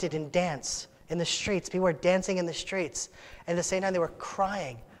erupted in dance in the streets. People were dancing in the streets. And at the same time, they were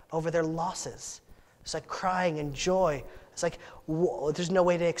crying over their losses. It's like crying in joy. It's like, there's no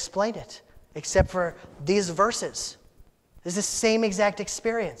way to explain it except for these verses. It's the same exact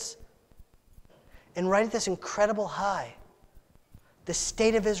experience. And right at this incredible high, the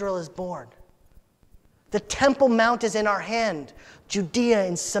state of Israel is born. The Temple Mount is in our hand. Judea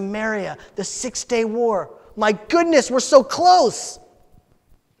and Samaria, the 6-day war. My goodness, we're so close.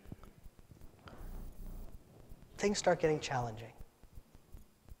 Things start getting challenging.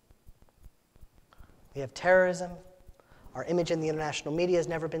 We have terrorism. Our image in the international media has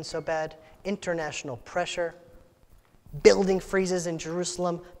never been so bad. International pressure. Building freezes in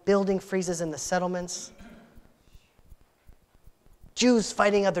Jerusalem. Building freezes in the settlements. Jews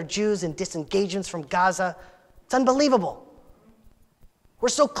fighting other Jews in disengagements from Gaza. It's unbelievable. We're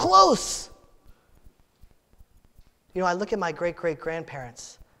so close. I look at my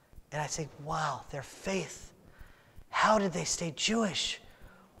great-great-grandparents and I say, wow, their faith. How did they stay Jewish?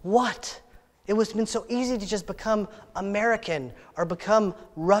 What? It was been so easy to just become American or become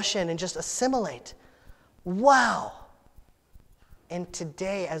Russian and just assimilate. Wow. And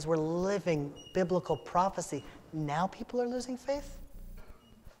today, as we're living biblical prophecy, now people are losing faith?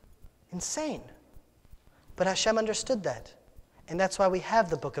 Insane. But Hashem understood that. And that's why we have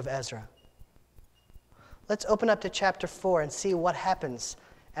the book of Ezra. Let's open up to chapter 4 and see what happens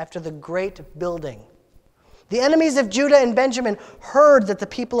after the great building. The enemies of Judah and Benjamin heard that the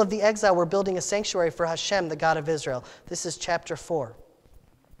people of the exile were building a sanctuary for Hashem, the God of Israel. This is chapter 4.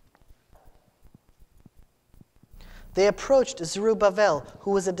 They approached Zerubbabel,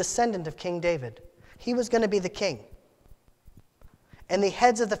 who was a descendant of King David. He was going to be the king. And the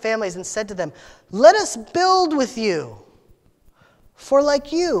heads of the families and said to them, "Let us build with you, for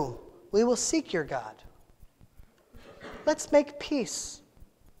like you, we will seek your God. Let's make peace.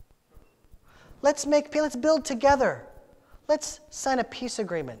 Let's build together. Let's sign a peace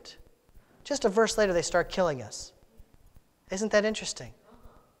agreement." Just a verse later, they start killing us. Isn't that interesting?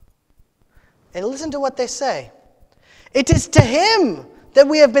 And listen to what they say. "It is to him that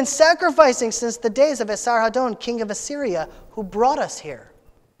we have been sacrificing since the days of Esarhaddon, king of Assyria, who brought us here."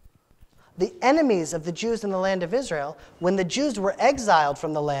 The enemies of the Jews in the land of Israel, when the Jews were exiled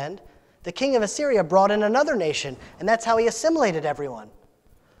from the land, the king of Assyria brought in another nation, and that's how he assimilated everyone.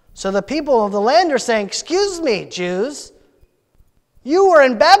 So the people of the land are saying, "Excuse me, Jews, you were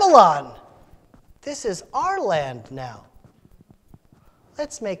in Babylon. This is our land now.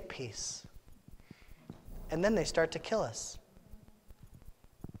 Let's make peace." And then they start to kill us.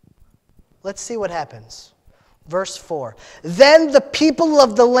 Let's see what happens. Verse 4. "Then the people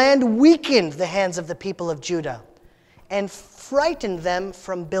of the land weakened the hands of the people of Judah and frightened them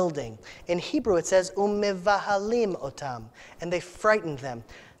from building." In Hebrew it says, "Umevahalim otam," and they frightened them.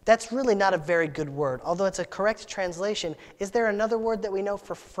 That's really not a very good word, although it's a correct translation. Is there another word that we know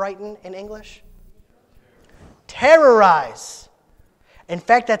for frighten in English? Terrorize. In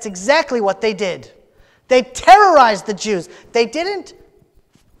fact, that's exactly what they did. They terrorized the Jews. They didn't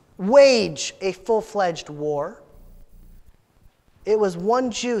wage a full-fledged war. It was one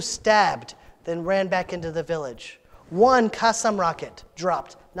Jew stabbed, then ran back into the village. One Qassam rocket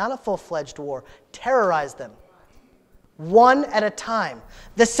dropped. Not a full-fledged war. Terrorized them. One at a time.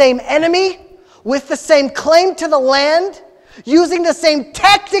 The same enemy, with the same claim to the land, using the same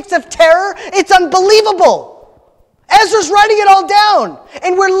tactics of terror. It's unbelievable. Ezra's writing it all down,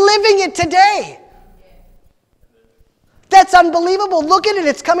 and we're living it today. That's unbelievable. Look at it.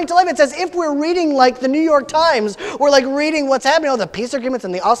 It's coming to life. It's as if we're reading like the New York Times. We're like reading what's happening, all the peace agreements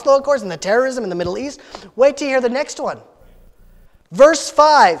and the Oslo Accords and the terrorism in the Middle East. Wait till you hear the next one. Verse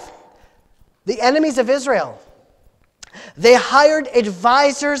 5, the enemies of Israel, they hired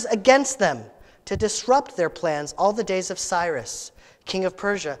advisors against them to disrupt their plans all the days of Cyrus, king of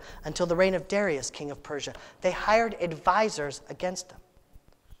Persia, until the reign of Darius, king of Persia. They hired advisors against them.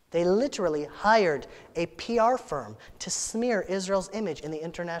 They literally hired a PR firm to smear Israel's image in the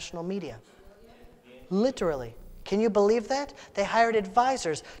international media. Literally. Can you believe that? They hired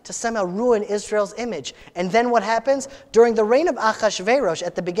advisors to somehow ruin Israel's image. And then what happens? During the reign of Achashverosh,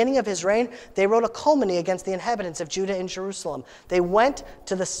 at the beginning of his reign, they wrote a calumny against the inhabitants of Judah and Jerusalem. They went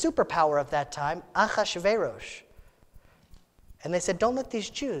to the superpower of that time, Achashverosh. And they said, don't let these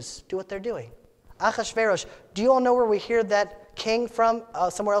Jews do what they're doing. Achashverosh, do you all know where we hear that king from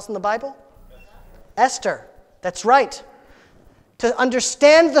somewhere else in the Bible? Esther. That's right. To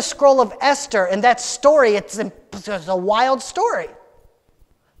understand the scroll of Esther and that story, it's a wild story.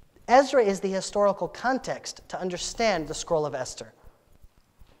 Ezra is the historical context to understand the scroll of Esther.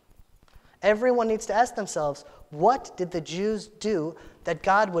 Everyone needs to ask themselves, what did the Jews do that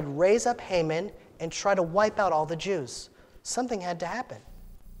God would raise up Haman and try to wipe out all the Jews? Something had to happen.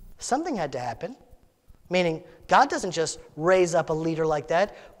 Something had to happen. Meaning, God doesn't just raise up a leader like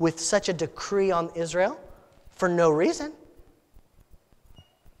that with such a decree on Israel for no reason.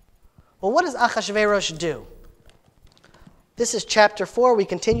 Well, what does Achashverosh do? This is chapter 4. We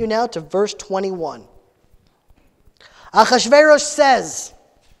continue now to verse 21. Achashverosh says,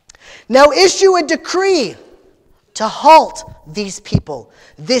 now issue a decree to halt these people.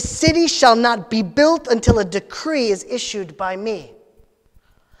 This city shall not be built until a decree is issued by me.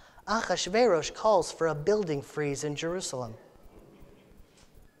 Achashverosh calls for a building freeze in Jerusalem.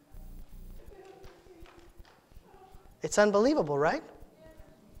 It's unbelievable, right?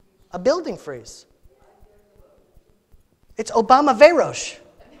 A building freeze. It's Obama-Verosh.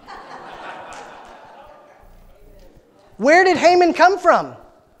 Where did Haman come from?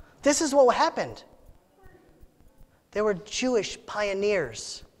 This is what happened. There were Jewish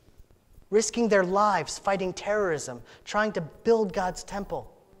pioneers risking their lives, fighting terrorism, trying to build God's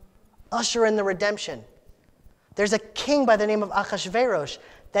temple, usher in the redemption. There's a king by the name of Achashverosh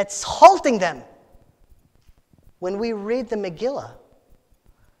that's halting them. When we read the Megillah,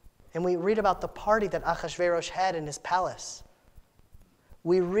 and we read about the party that Achashverosh had in his palace,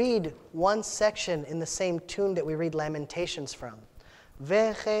 we read one section in the same tune that we read Lamentations from.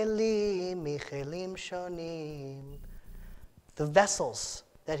 Vechelim michelim shonim. The vessels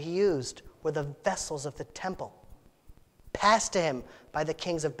that he used were the vessels of the temple, passed to him by the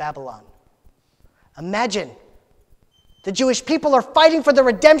kings of Babylon. Imagine, the Jewish people are fighting for the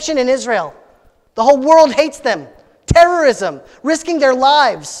redemption in Israel. The whole world hates them. Terrorism, risking their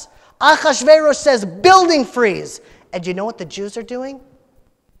lives. Achashverosh says, building freeze. And you know what the Jews are doing?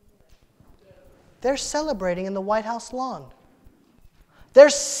 They're celebrating in the White House lawn. They're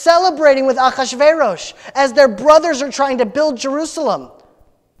celebrating with Achashverosh as their brothers are trying to build Jerusalem.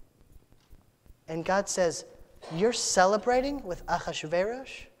 And God says, you're celebrating with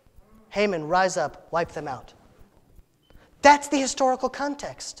Achashverosh? Haman, rise up, wipe them out. That's the historical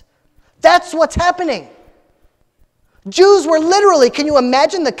context. That's what's happening. Jews were literally, can you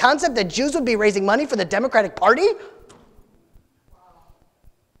imagine the concept that Jews would be raising money for the Democratic Party?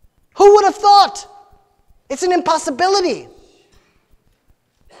 Who would have thought? It's an impossibility.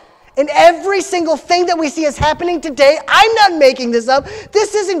 And every single thing that we see is happening today, I'm not making this up.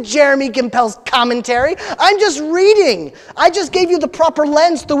 This isn't Jeremy Gimpel's commentary. I'm just reading. I just gave you the proper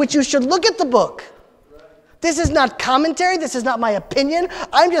lens through which you should look at the book. This is not commentary. This is not my opinion.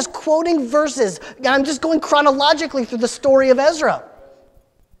 I'm just quoting verses. I'm just going chronologically through the story of Ezra.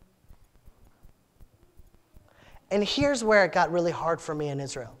 And here's where it got really hard for me in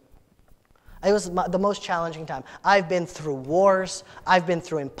Israel. It was the most challenging time. I've been through wars. I've been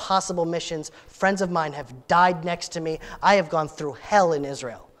through impossible missions. Friends of mine have died next to me. I have gone through hell in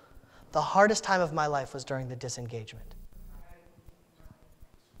Israel. The hardest time of my life was during the disengagement.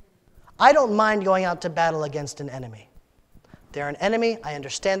 I don't mind going out to battle against an enemy. They're an enemy. I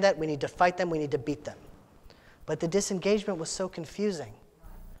understand that. We need to fight them. We need to beat them. But the disengagement was so confusing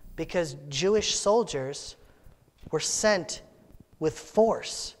because Jewish soldiers were sent with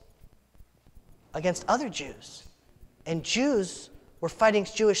force against other Jews. And Jews were fighting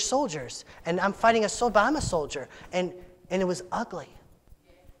Jewish soldiers. And I'm fighting a soldier, but I'm a soldier. And it was ugly.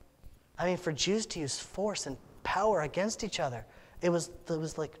 I mean, for Jews to use force and power against each other, it was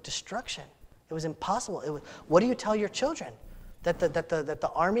like destruction. It was impossible. What do you tell your children? That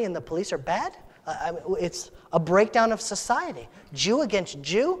the army and the police are bad? It's a breakdown of society. Jew against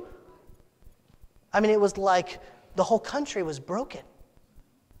Jew? I mean, it was like the whole country was broken.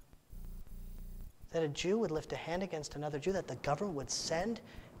 that a Jew would lift a hand against another Jew, that the government would send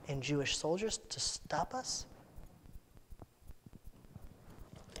in Jewish soldiers to stop us?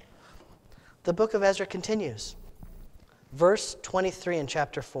 The book of Ezra continues. Verse 23 in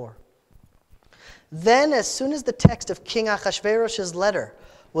chapter 4. Then, as soon as the text of King Ahasuerus' letter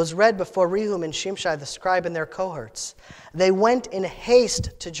was read before Rehum and Shimshai the scribe and their cohorts, they went in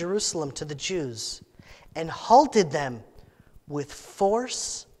haste to Jerusalem to the Jews and halted them with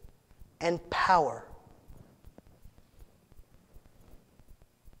force and power.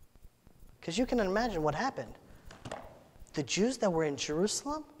 Because you can imagine what happened. The Jews that were in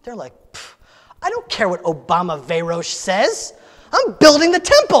Jerusalem, they're like, I don't care what Obama Verosh says. I'm building the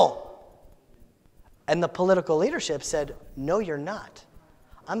temple. And the political leadership said, no, you're not.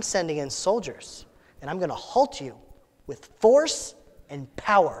 I'm sending in soldiers, and I'm going to halt you with force and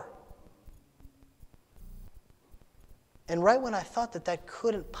power. And right when I thought that that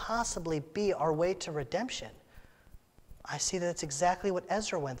couldn't possibly be our way to redemption, I see that it's exactly what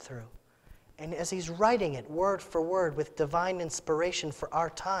Ezra went through. And as he's writing it word for word with divine inspiration for our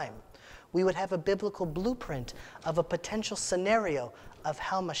time, we would have a biblical blueprint of a potential scenario of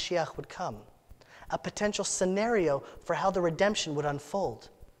how Mashiach would come, a potential scenario for how the redemption would unfold.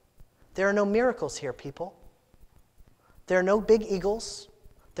 There are no miracles here, people. There are no big eagles.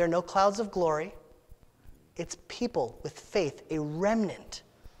 There are no clouds of glory. It's people with faith, a remnant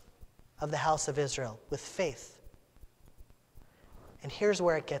of the house of Israel with faith. And here's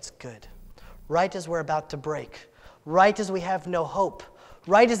where it gets good. Right as we're about to break, right as we have no hope,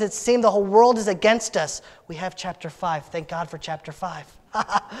 right as it seemed the whole world is against us, we have chapter 5. Thank God for chapter 5.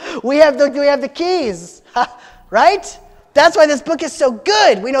 we have the keys, right? That's why this book is so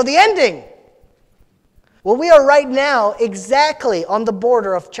good. We know the ending. Well, we are right now exactly on the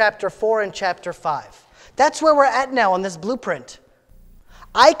border of chapter 4 and chapter 5. That's where we're at now on this blueprint.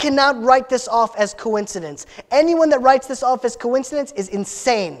 I cannot write this off as coincidence. Anyone that writes this off as coincidence is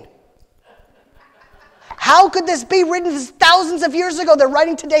insane. How could this be written thousands of years ago? They're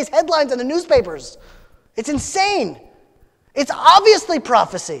writing today's headlines in the newspapers. It's insane. It's obviously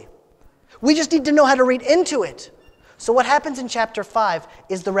prophecy. We just need to know how to read into it. So what happens in chapter 5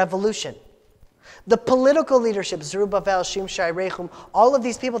 is the revolution. The political leadership, Zerubbabel, Shimshai, Rehum, all of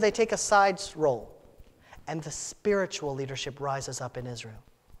these people, they take a side role. And the spiritual leadership rises up in Israel.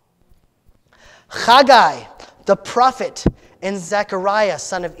 Haggai, the prophet, and Zechariah,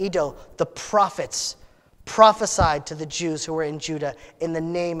 son of Iddo, the prophets, prophesied to the Jews who were in Judah in the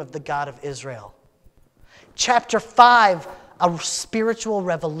name of the God of Israel. Chapter 5, a spiritual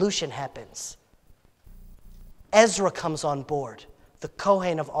revolution happens. Ezra comes on board, the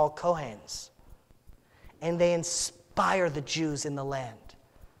Kohen of all Kohens. And they inspire the Jews in the land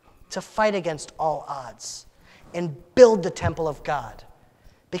to fight against all odds and build the temple of God.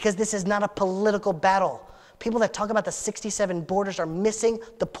 Because this is not a political battle. People that talk about the 67 borders are missing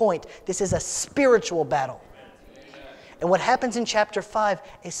the point. This is a spiritual battle. And what happens in chapter 5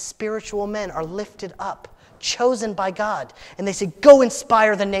 is spiritual men are lifted up, chosen by God. And they say, go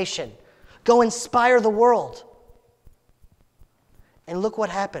inspire the nation. Go inspire the world. And look what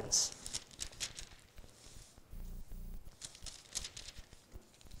happens.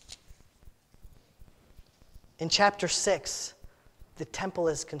 In chapter 6, the temple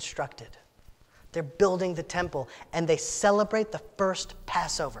is constructed. They're building the temple, and they celebrate the first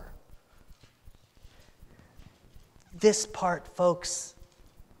Passover. This part, folks,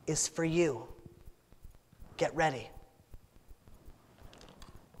 is for you. Get ready.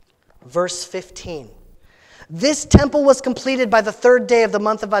 Verse 15. This temple was completed by the 3rd day of the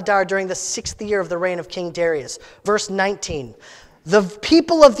month of Adar during the 6th year of the reign of King Darius. Verse 19. The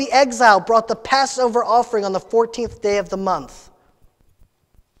people of the exile brought the Passover offering on the 14th day of the month.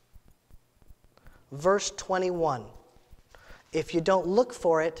 Verse 21. If you don't look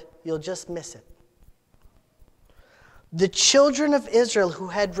for it, you'll just miss it. The children of Israel who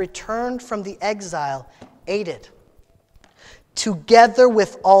had returned from the exile ate it, together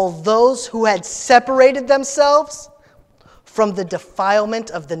with all those who had separated themselves from the defilement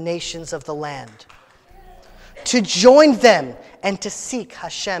of the nations of the land, to join them and to seek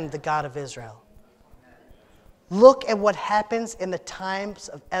Hashem, the God of Israel. Look at what happens in the times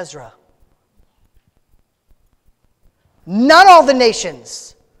of Ezra. Not all the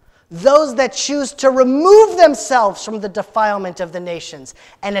nations, those that choose to remove themselves from the defilement of the nations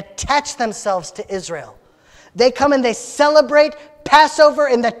and attach themselves to Israel. They come and they celebrate Passover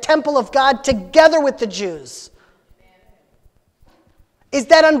in the temple of God together with the Jews. Is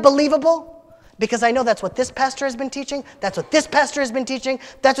that unbelievable? Because I know that's what this pastor has been teaching. That's what this pastor has been teaching.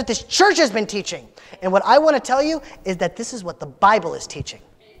 That's what this church has been teaching. And what I want to tell you is that this is what the Bible is teaching.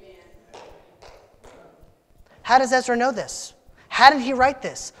 How does Ezra know this? How did he write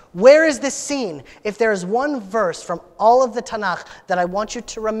this? Where is this seen? If there is one verse from all of the Tanakh that I want you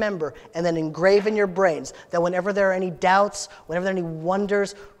to remember and then engrave in your brains, that whenever there are any doubts, whenever there are any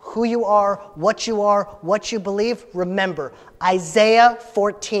wonders, who you are, what you believe, remember Isaiah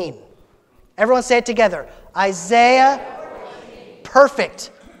 14. Everyone say it together. Isaiah 14.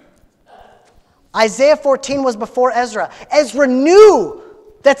 Perfect. Isaiah 14 was before Ezra. Ezra knew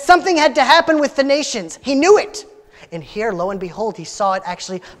that something had to happen with the nations. He knew it. And here, lo and behold, he saw it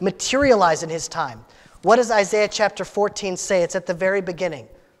actually materialize in his time. What does Isaiah chapter 14 say? It's at the very beginning.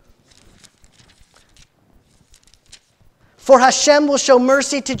 For Hashem will show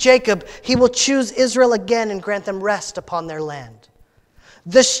mercy to Jacob. He will choose Israel again and grant them rest upon their land.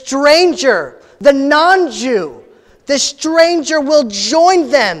 The stranger, the non-Jew, the stranger will join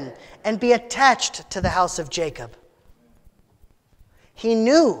them and be attached to the house of Jacob. He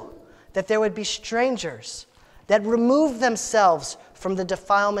knew that there would be strangers that remove themselves from the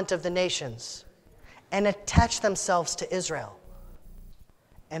defilement of the nations and attach themselves to Israel.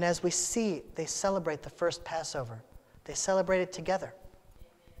 And as we see, they celebrate the first Passover. They celebrate it together.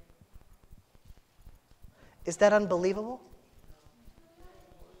 Is that unbelievable?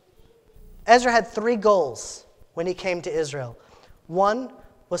 Ezra had 3 goals when he came to Israel. One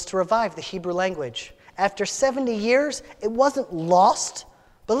was to revive the Hebrew language. After 70 years, it wasn't lost.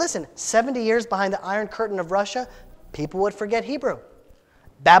 But listen, 70 years behind the Iron Curtain of Russia, people would forget Hebrew.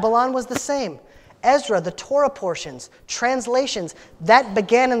 Babylon was the same. Ezra, the Torah portions, translations, that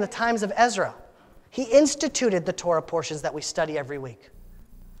began in the times of Ezra. He instituted the Torah portions that we study every week.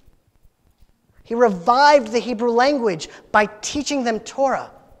 He revived the Hebrew language by teaching them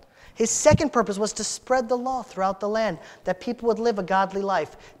Torah. His second purpose was to spread the law throughout the land, that people would live a godly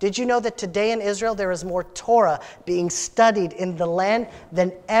life. Did you know that today in Israel there is more Torah being studied in the land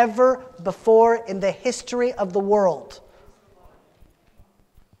than ever before in the history of the world?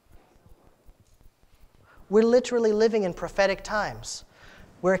 We're literally living in prophetic times.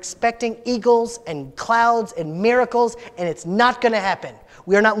 We're expecting eagles and clouds and miracles, and it's not going to happen.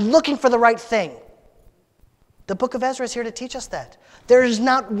 We are not looking for the right thing. The book of Ezra is here to teach us that. There is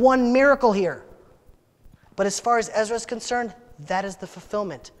not one miracle here. But as far as Ezra is concerned, that is the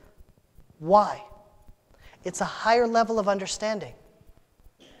fulfillment. Why? It's a higher level of understanding.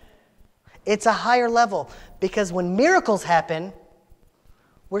 It's a higher level because when miracles happen,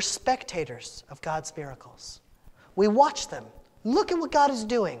 we're spectators of God's miracles. We watch them. Look at what God is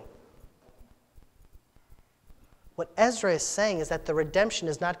doing. What Ezra is saying is that the redemption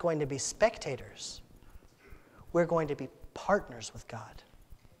is not going to be spectators. We're going to be partners with God.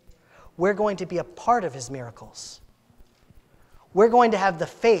 We're going to be a part of his miracles. We're going to have the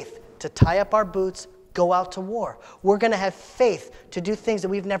faith to tie up our boots, go out to war. We're going to have faith to do things that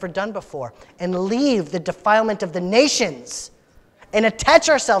we've never done before and leave the defilement of the nations and attach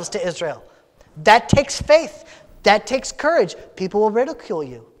ourselves to Israel. That takes faith. That takes courage. People will ridicule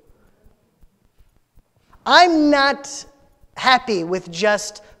you. I'm not happy with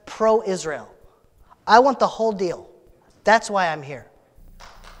just pro-Israel. I want the whole deal. That's why I'm here.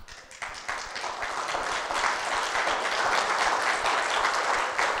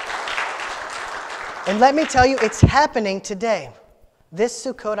 And let me tell you, it's happening today. This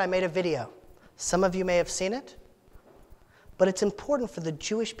Sukkot, I made a video. Some of you may have seen it. But it's important for the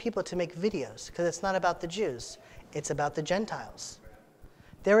Jewish people to make videos because it's not about the Jews. It's about the Gentiles.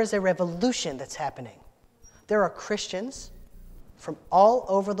 There is a revolution that's happening. There are Christians from all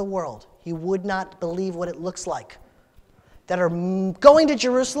over the world. You would not believe what it looks like. That are going to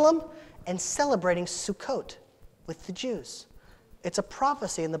Jerusalem and celebrating Sukkot with the Jews. It's a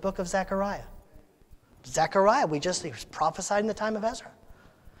prophecy in the book of Zechariah. Zechariah, he was prophesied in the time of Ezra.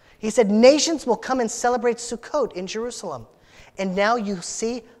 He said, nations will come and celebrate Sukkot in Jerusalem. And now you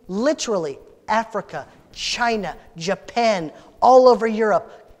see literally Africa, China, Japan, all over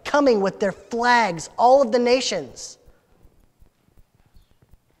Europe, coming with their flags, all of the nations.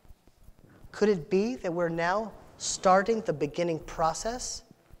 Could it be that we're now starting the beginning process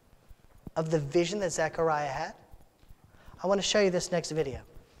of the vision that Zechariah had? I want to show you this next video.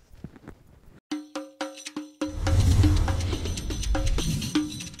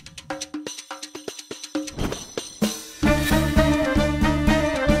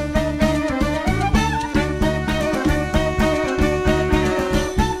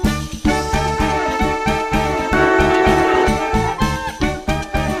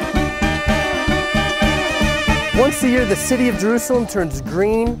 Once a year, the city of Jerusalem turns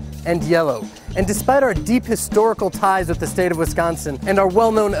green and yellow. And despite our deep historical ties with the state of Wisconsin and our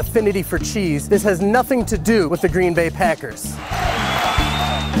well-known affinity for cheese, this has nothing to do with the Green Bay Packers.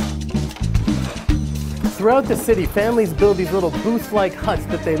 Throughout the city, families build these little booth-like huts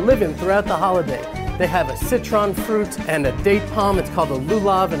that they live in throughout the holiday. They have a citron fruit and a date palm. It's called a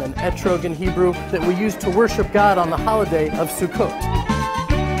lulav and an etrog in Hebrew that we use to worship God on the holiday of Sukkot.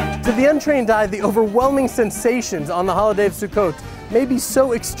 To the untrained eye, the overwhelming sensations on the holiday of Sukkot may be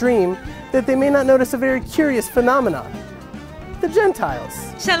so extreme that they may not notice a very curious phenomenon. The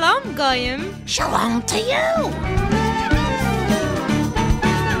Gentiles. Shalom, Goyim. Shalom to you.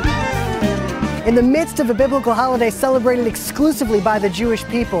 In the midst of a biblical holiday celebrated exclusively by the Jewish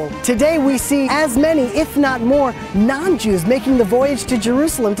people, today we see as many, if not more, non-Jews making the voyage to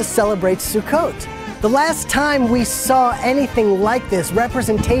Jerusalem to celebrate Sukkot. The last time we saw anything like this,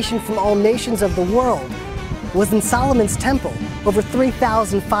 representation from all nations of the world, was in Solomon's temple over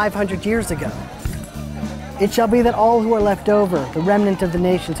 3,500 years ago. It shall be that all who are left over, the remnant of the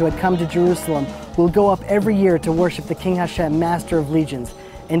nations who had come to Jerusalem, will go up every year to worship the King Hashem, Master of Legions,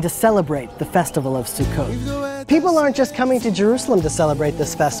 and to celebrate the festival of Sukkot. People aren't just coming to Jerusalem to celebrate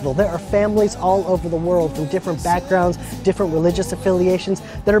this festival. There are families all over the world from different backgrounds, different religious affiliations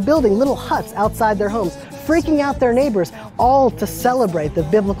that are building little huts outside their homes, freaking out their neighbors, all to celebrate the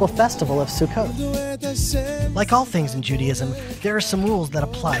biblical festival of Sukkot. Like all things in Judaism, there are some rules that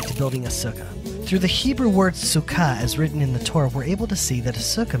apply to building a sukkah. Through the Hebrew word sukkah as written in the Torah, we're able to see that a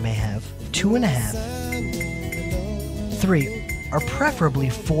sukkah may have 2.5, 3, or preferably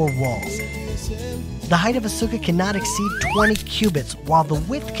 4 walls. The height of a sukkah cannot exceed 20 cubits, while the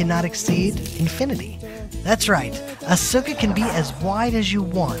width cannot exceed infinity. That's right, a sukkah can be as wide as you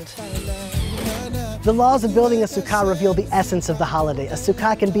want. The laws of building a sukkah reveal the essence of the holiday. A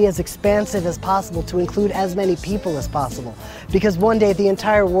sukkah can be as expansive as possible to include as many people as possible, because one day the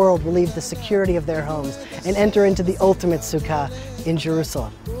entire world will leave the security of their homes and enter into the ultimate sukkah in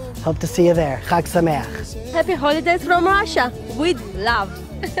Jerusalem. Hope to see you there. Chag Sameach. Happy holidays from Russia with love.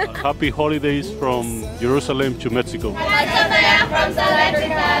 Happy holidays from Jerusalem to Mexico. Chag Sameach from South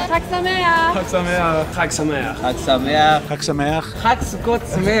Africa. Chag Sameach. Chag Sameach. Chag Sameach. Chag Sameach. Chag Sameach. Chag Sukkot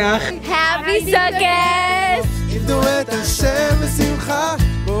Sameach. Happy Sukkot. עבדו את השם בשמחה,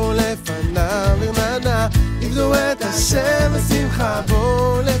 בואו לפניו ברננה. עבדו את השם בשמחה,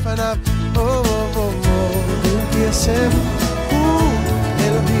 בואו לפניו. כי השם הוא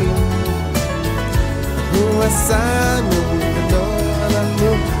אלוהים, הוא עשנו ולא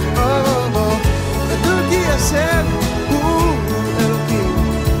אנחנו. כי השם הוא אלוהים,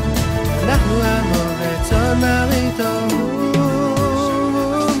 אנחנו עמו וצאן מרעיתו.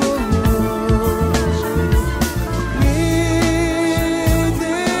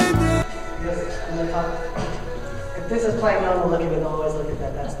 If this is playing, no one will look at me, they'll always look at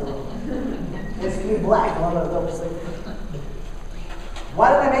that, that's the rule. It's gonna be black, they'll just like... Why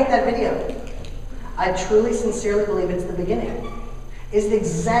did I make that video? I truly, sincerely believe it's the beginning. Is it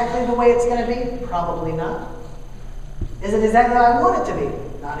exactly the way it's gonna be? Probably not. Is it exactly how I want it to be?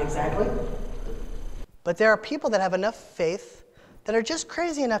 Not exactly. But there are people that have enough faith that are just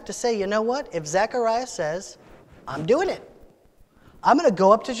crazy enough to say, you know what? If Zechariah says, I'm doing it. I'm gonna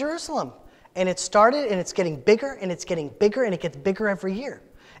go up to Jerusalem. And it started, and it's getting bigger, and it's getting bigger, and it gets bigger every year.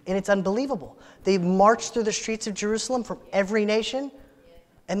 And it's unbelievable. They've marched through the streets of Jerusalem from every nation,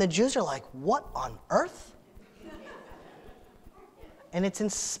 and the Jews are like, what on earth? And it's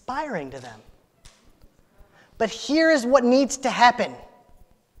inspiring to them. But here is what needs to happen.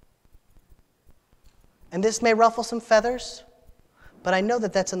 And this may ruffle some feathers, but I know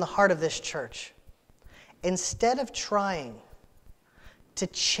that that's in the heart of this church. Instead of trying to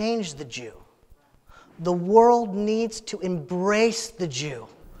change the Jew, the world needs to embrace the Jew.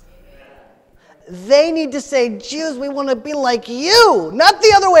 They need to say, Jews, we want to be like you, not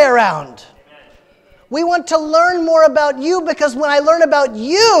the other way around. We want to learn more about you, because when I learn about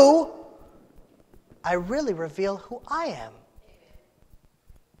you, I really reveal who I am.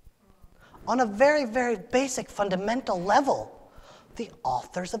 On a very, very basic, fundamental level, the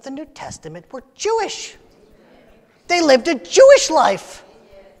authors of the New Testament were Jewish. They lived a Jewish life.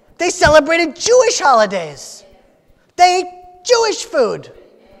 They celebrated Jewish holidays. They ate Jewish food.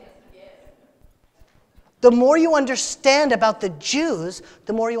 The more you understand about the Jews,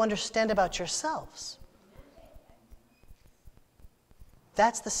 the more you understand about yourselves.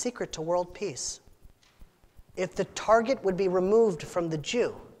 That's the secret to world peace. If the target would be removed from the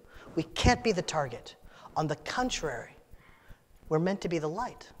Jew, we can't be the target. On the contrary, we're meant to be the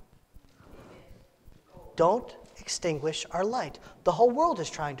light. Don't extinguish our light. The whole world is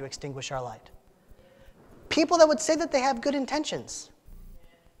trying to extinguish our light. People that would say that they have good intentions.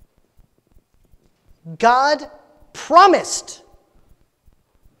 God promised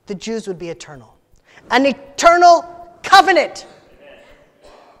the Jews would be eternal. An eternal covenant.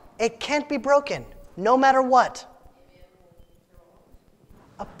 It can't be broken. no matter what.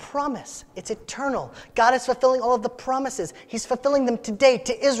 A promise. It's eternal. God is fulfilling all of the promises. He's fulfilling them today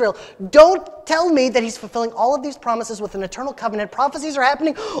to Israel. Don't tell me that he's fulfilling all of these promises with an eternal covenant. Prophecies are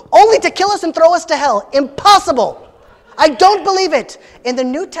happening only to kill us and throw us to hell. Impossible. I don't believe it. In the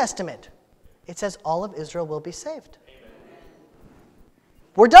New Testament, it says all of Israel will be saved.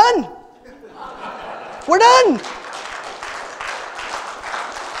 We're done. We're done.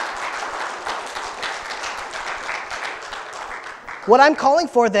 What I'm calling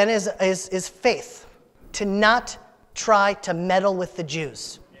for then is faith, to not try to meddle with the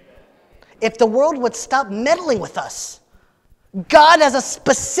Jews. If the world would stop meddling with us, God has a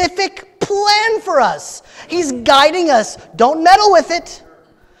specific plan for us. He's guiding us. Don't meddle with it.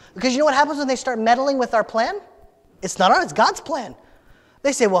 Because you know what happens when they start meddling with our plan? It's not ours, it's God's plan.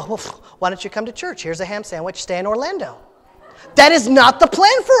 They say, well, why don't you come to church? Here's a ham sandwich, stay in Orlando. That is not the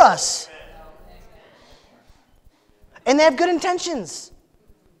plan for us. And they have good intentions.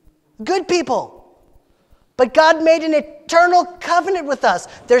 Good people. But God made an eternal covenant with us.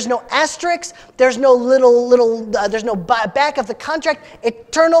 There's no asterisks. There's no there's no back of the contract.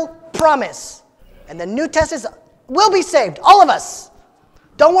 Eternal promise. And the New Testament will be saved. All of us.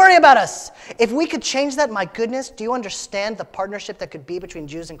 Don't worry about us. If we could change that, my goodness, do you understand the partnership that could be between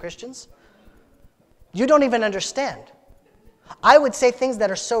Jews and Christians? You don't even understand. I would say things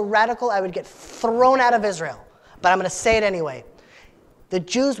that are so radical, I would get thrown out of Israel. But I'm going to say it anyway. The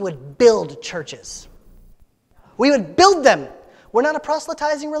Jews would build churches. We would build them. We're not a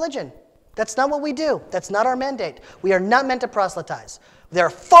proselytizing religion. That's not what we do. That's not our mandate. We are not meant to proselytize. There are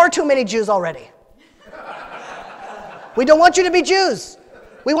far too many Jews already. We don't want you to be Jews.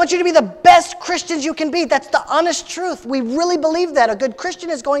 We want you to be the best Christians you can be. That's the honest truth. We really believe that. A good Christian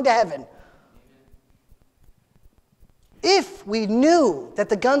is going to heaven. If we knew that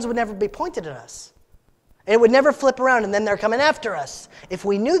the guns would never be pointed at us, and it would never flip around and then they're coming after us. If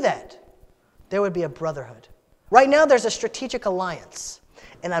we knew that, there would be a brotherhood. Right now there's a strategic alliance,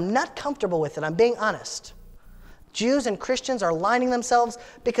 and I'm not comfortable with it. I'm being honest. Jews and Christians are aligning themselves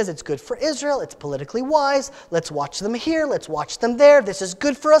because it's good for Israel. It's politically wise. Let's watch them here. Let's watch them there. This is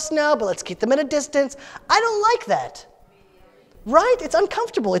good for us now, but let's keep them at a distance. I don't like that. Right? It's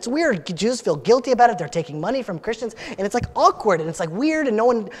uncomfortable. It's weird. Jews feel guilty about it. They're taking money from Christians, and it's like awkward, and it's like weird, and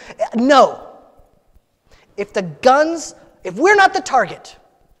no. If we're not the target,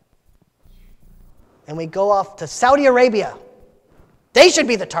 and we go off to Saudi Arabia, they should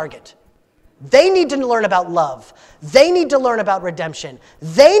be the target. They need to learn about love. They need to learn about redemption.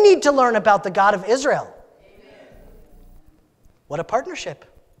 They need to learn about the God of Israel. Amen. What a partnership.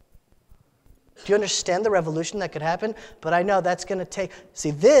 Do you understand the revolution that could happen? But I know that's going to take... See,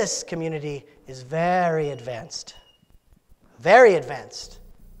 this community is very advanced. Very advanced.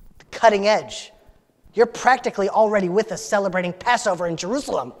 The cutting edge. You're practically already with us celebrating Passover in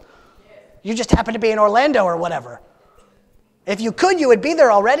Jerusalem. You just happen to be in Orlando or whatever. If you could, you would be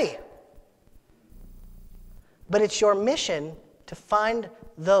there already. But it's your mission to find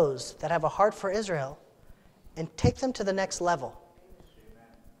those that have a heart for Israel and take them to the next level.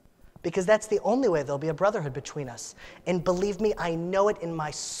 Because that's the only way there'll be a brotherhood between us. And believe me, I know it in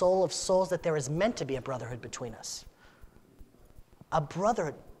my soul of souls that there is meant to be a brotherhood between us. A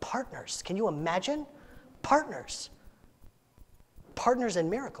brotherhood. Partners. Can you imagine? Partners. Partners in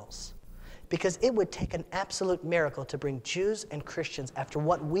miracles. Because it would take an absolute miracle to bring Jews and Christians, after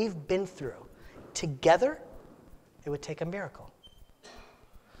what we've been through, together. It would take a miracle.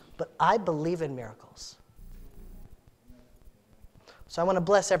 But I believe in miracles. So I want to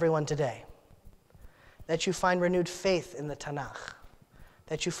bless everyone today. That you find renewed faith in the Tanakh.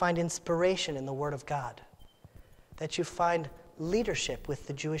 That you find inspiration in the Word of God. That you find leadership with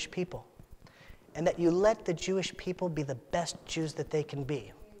the Jewish people. And that you let the Jewish people be the best Jews that they can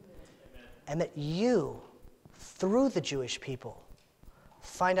be. And that you, through the Jewish people,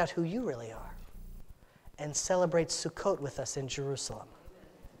 find out who you really are. And celebrate Sukkot with us in Jerusalem.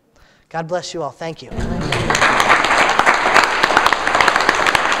 God bless you all. Thank you.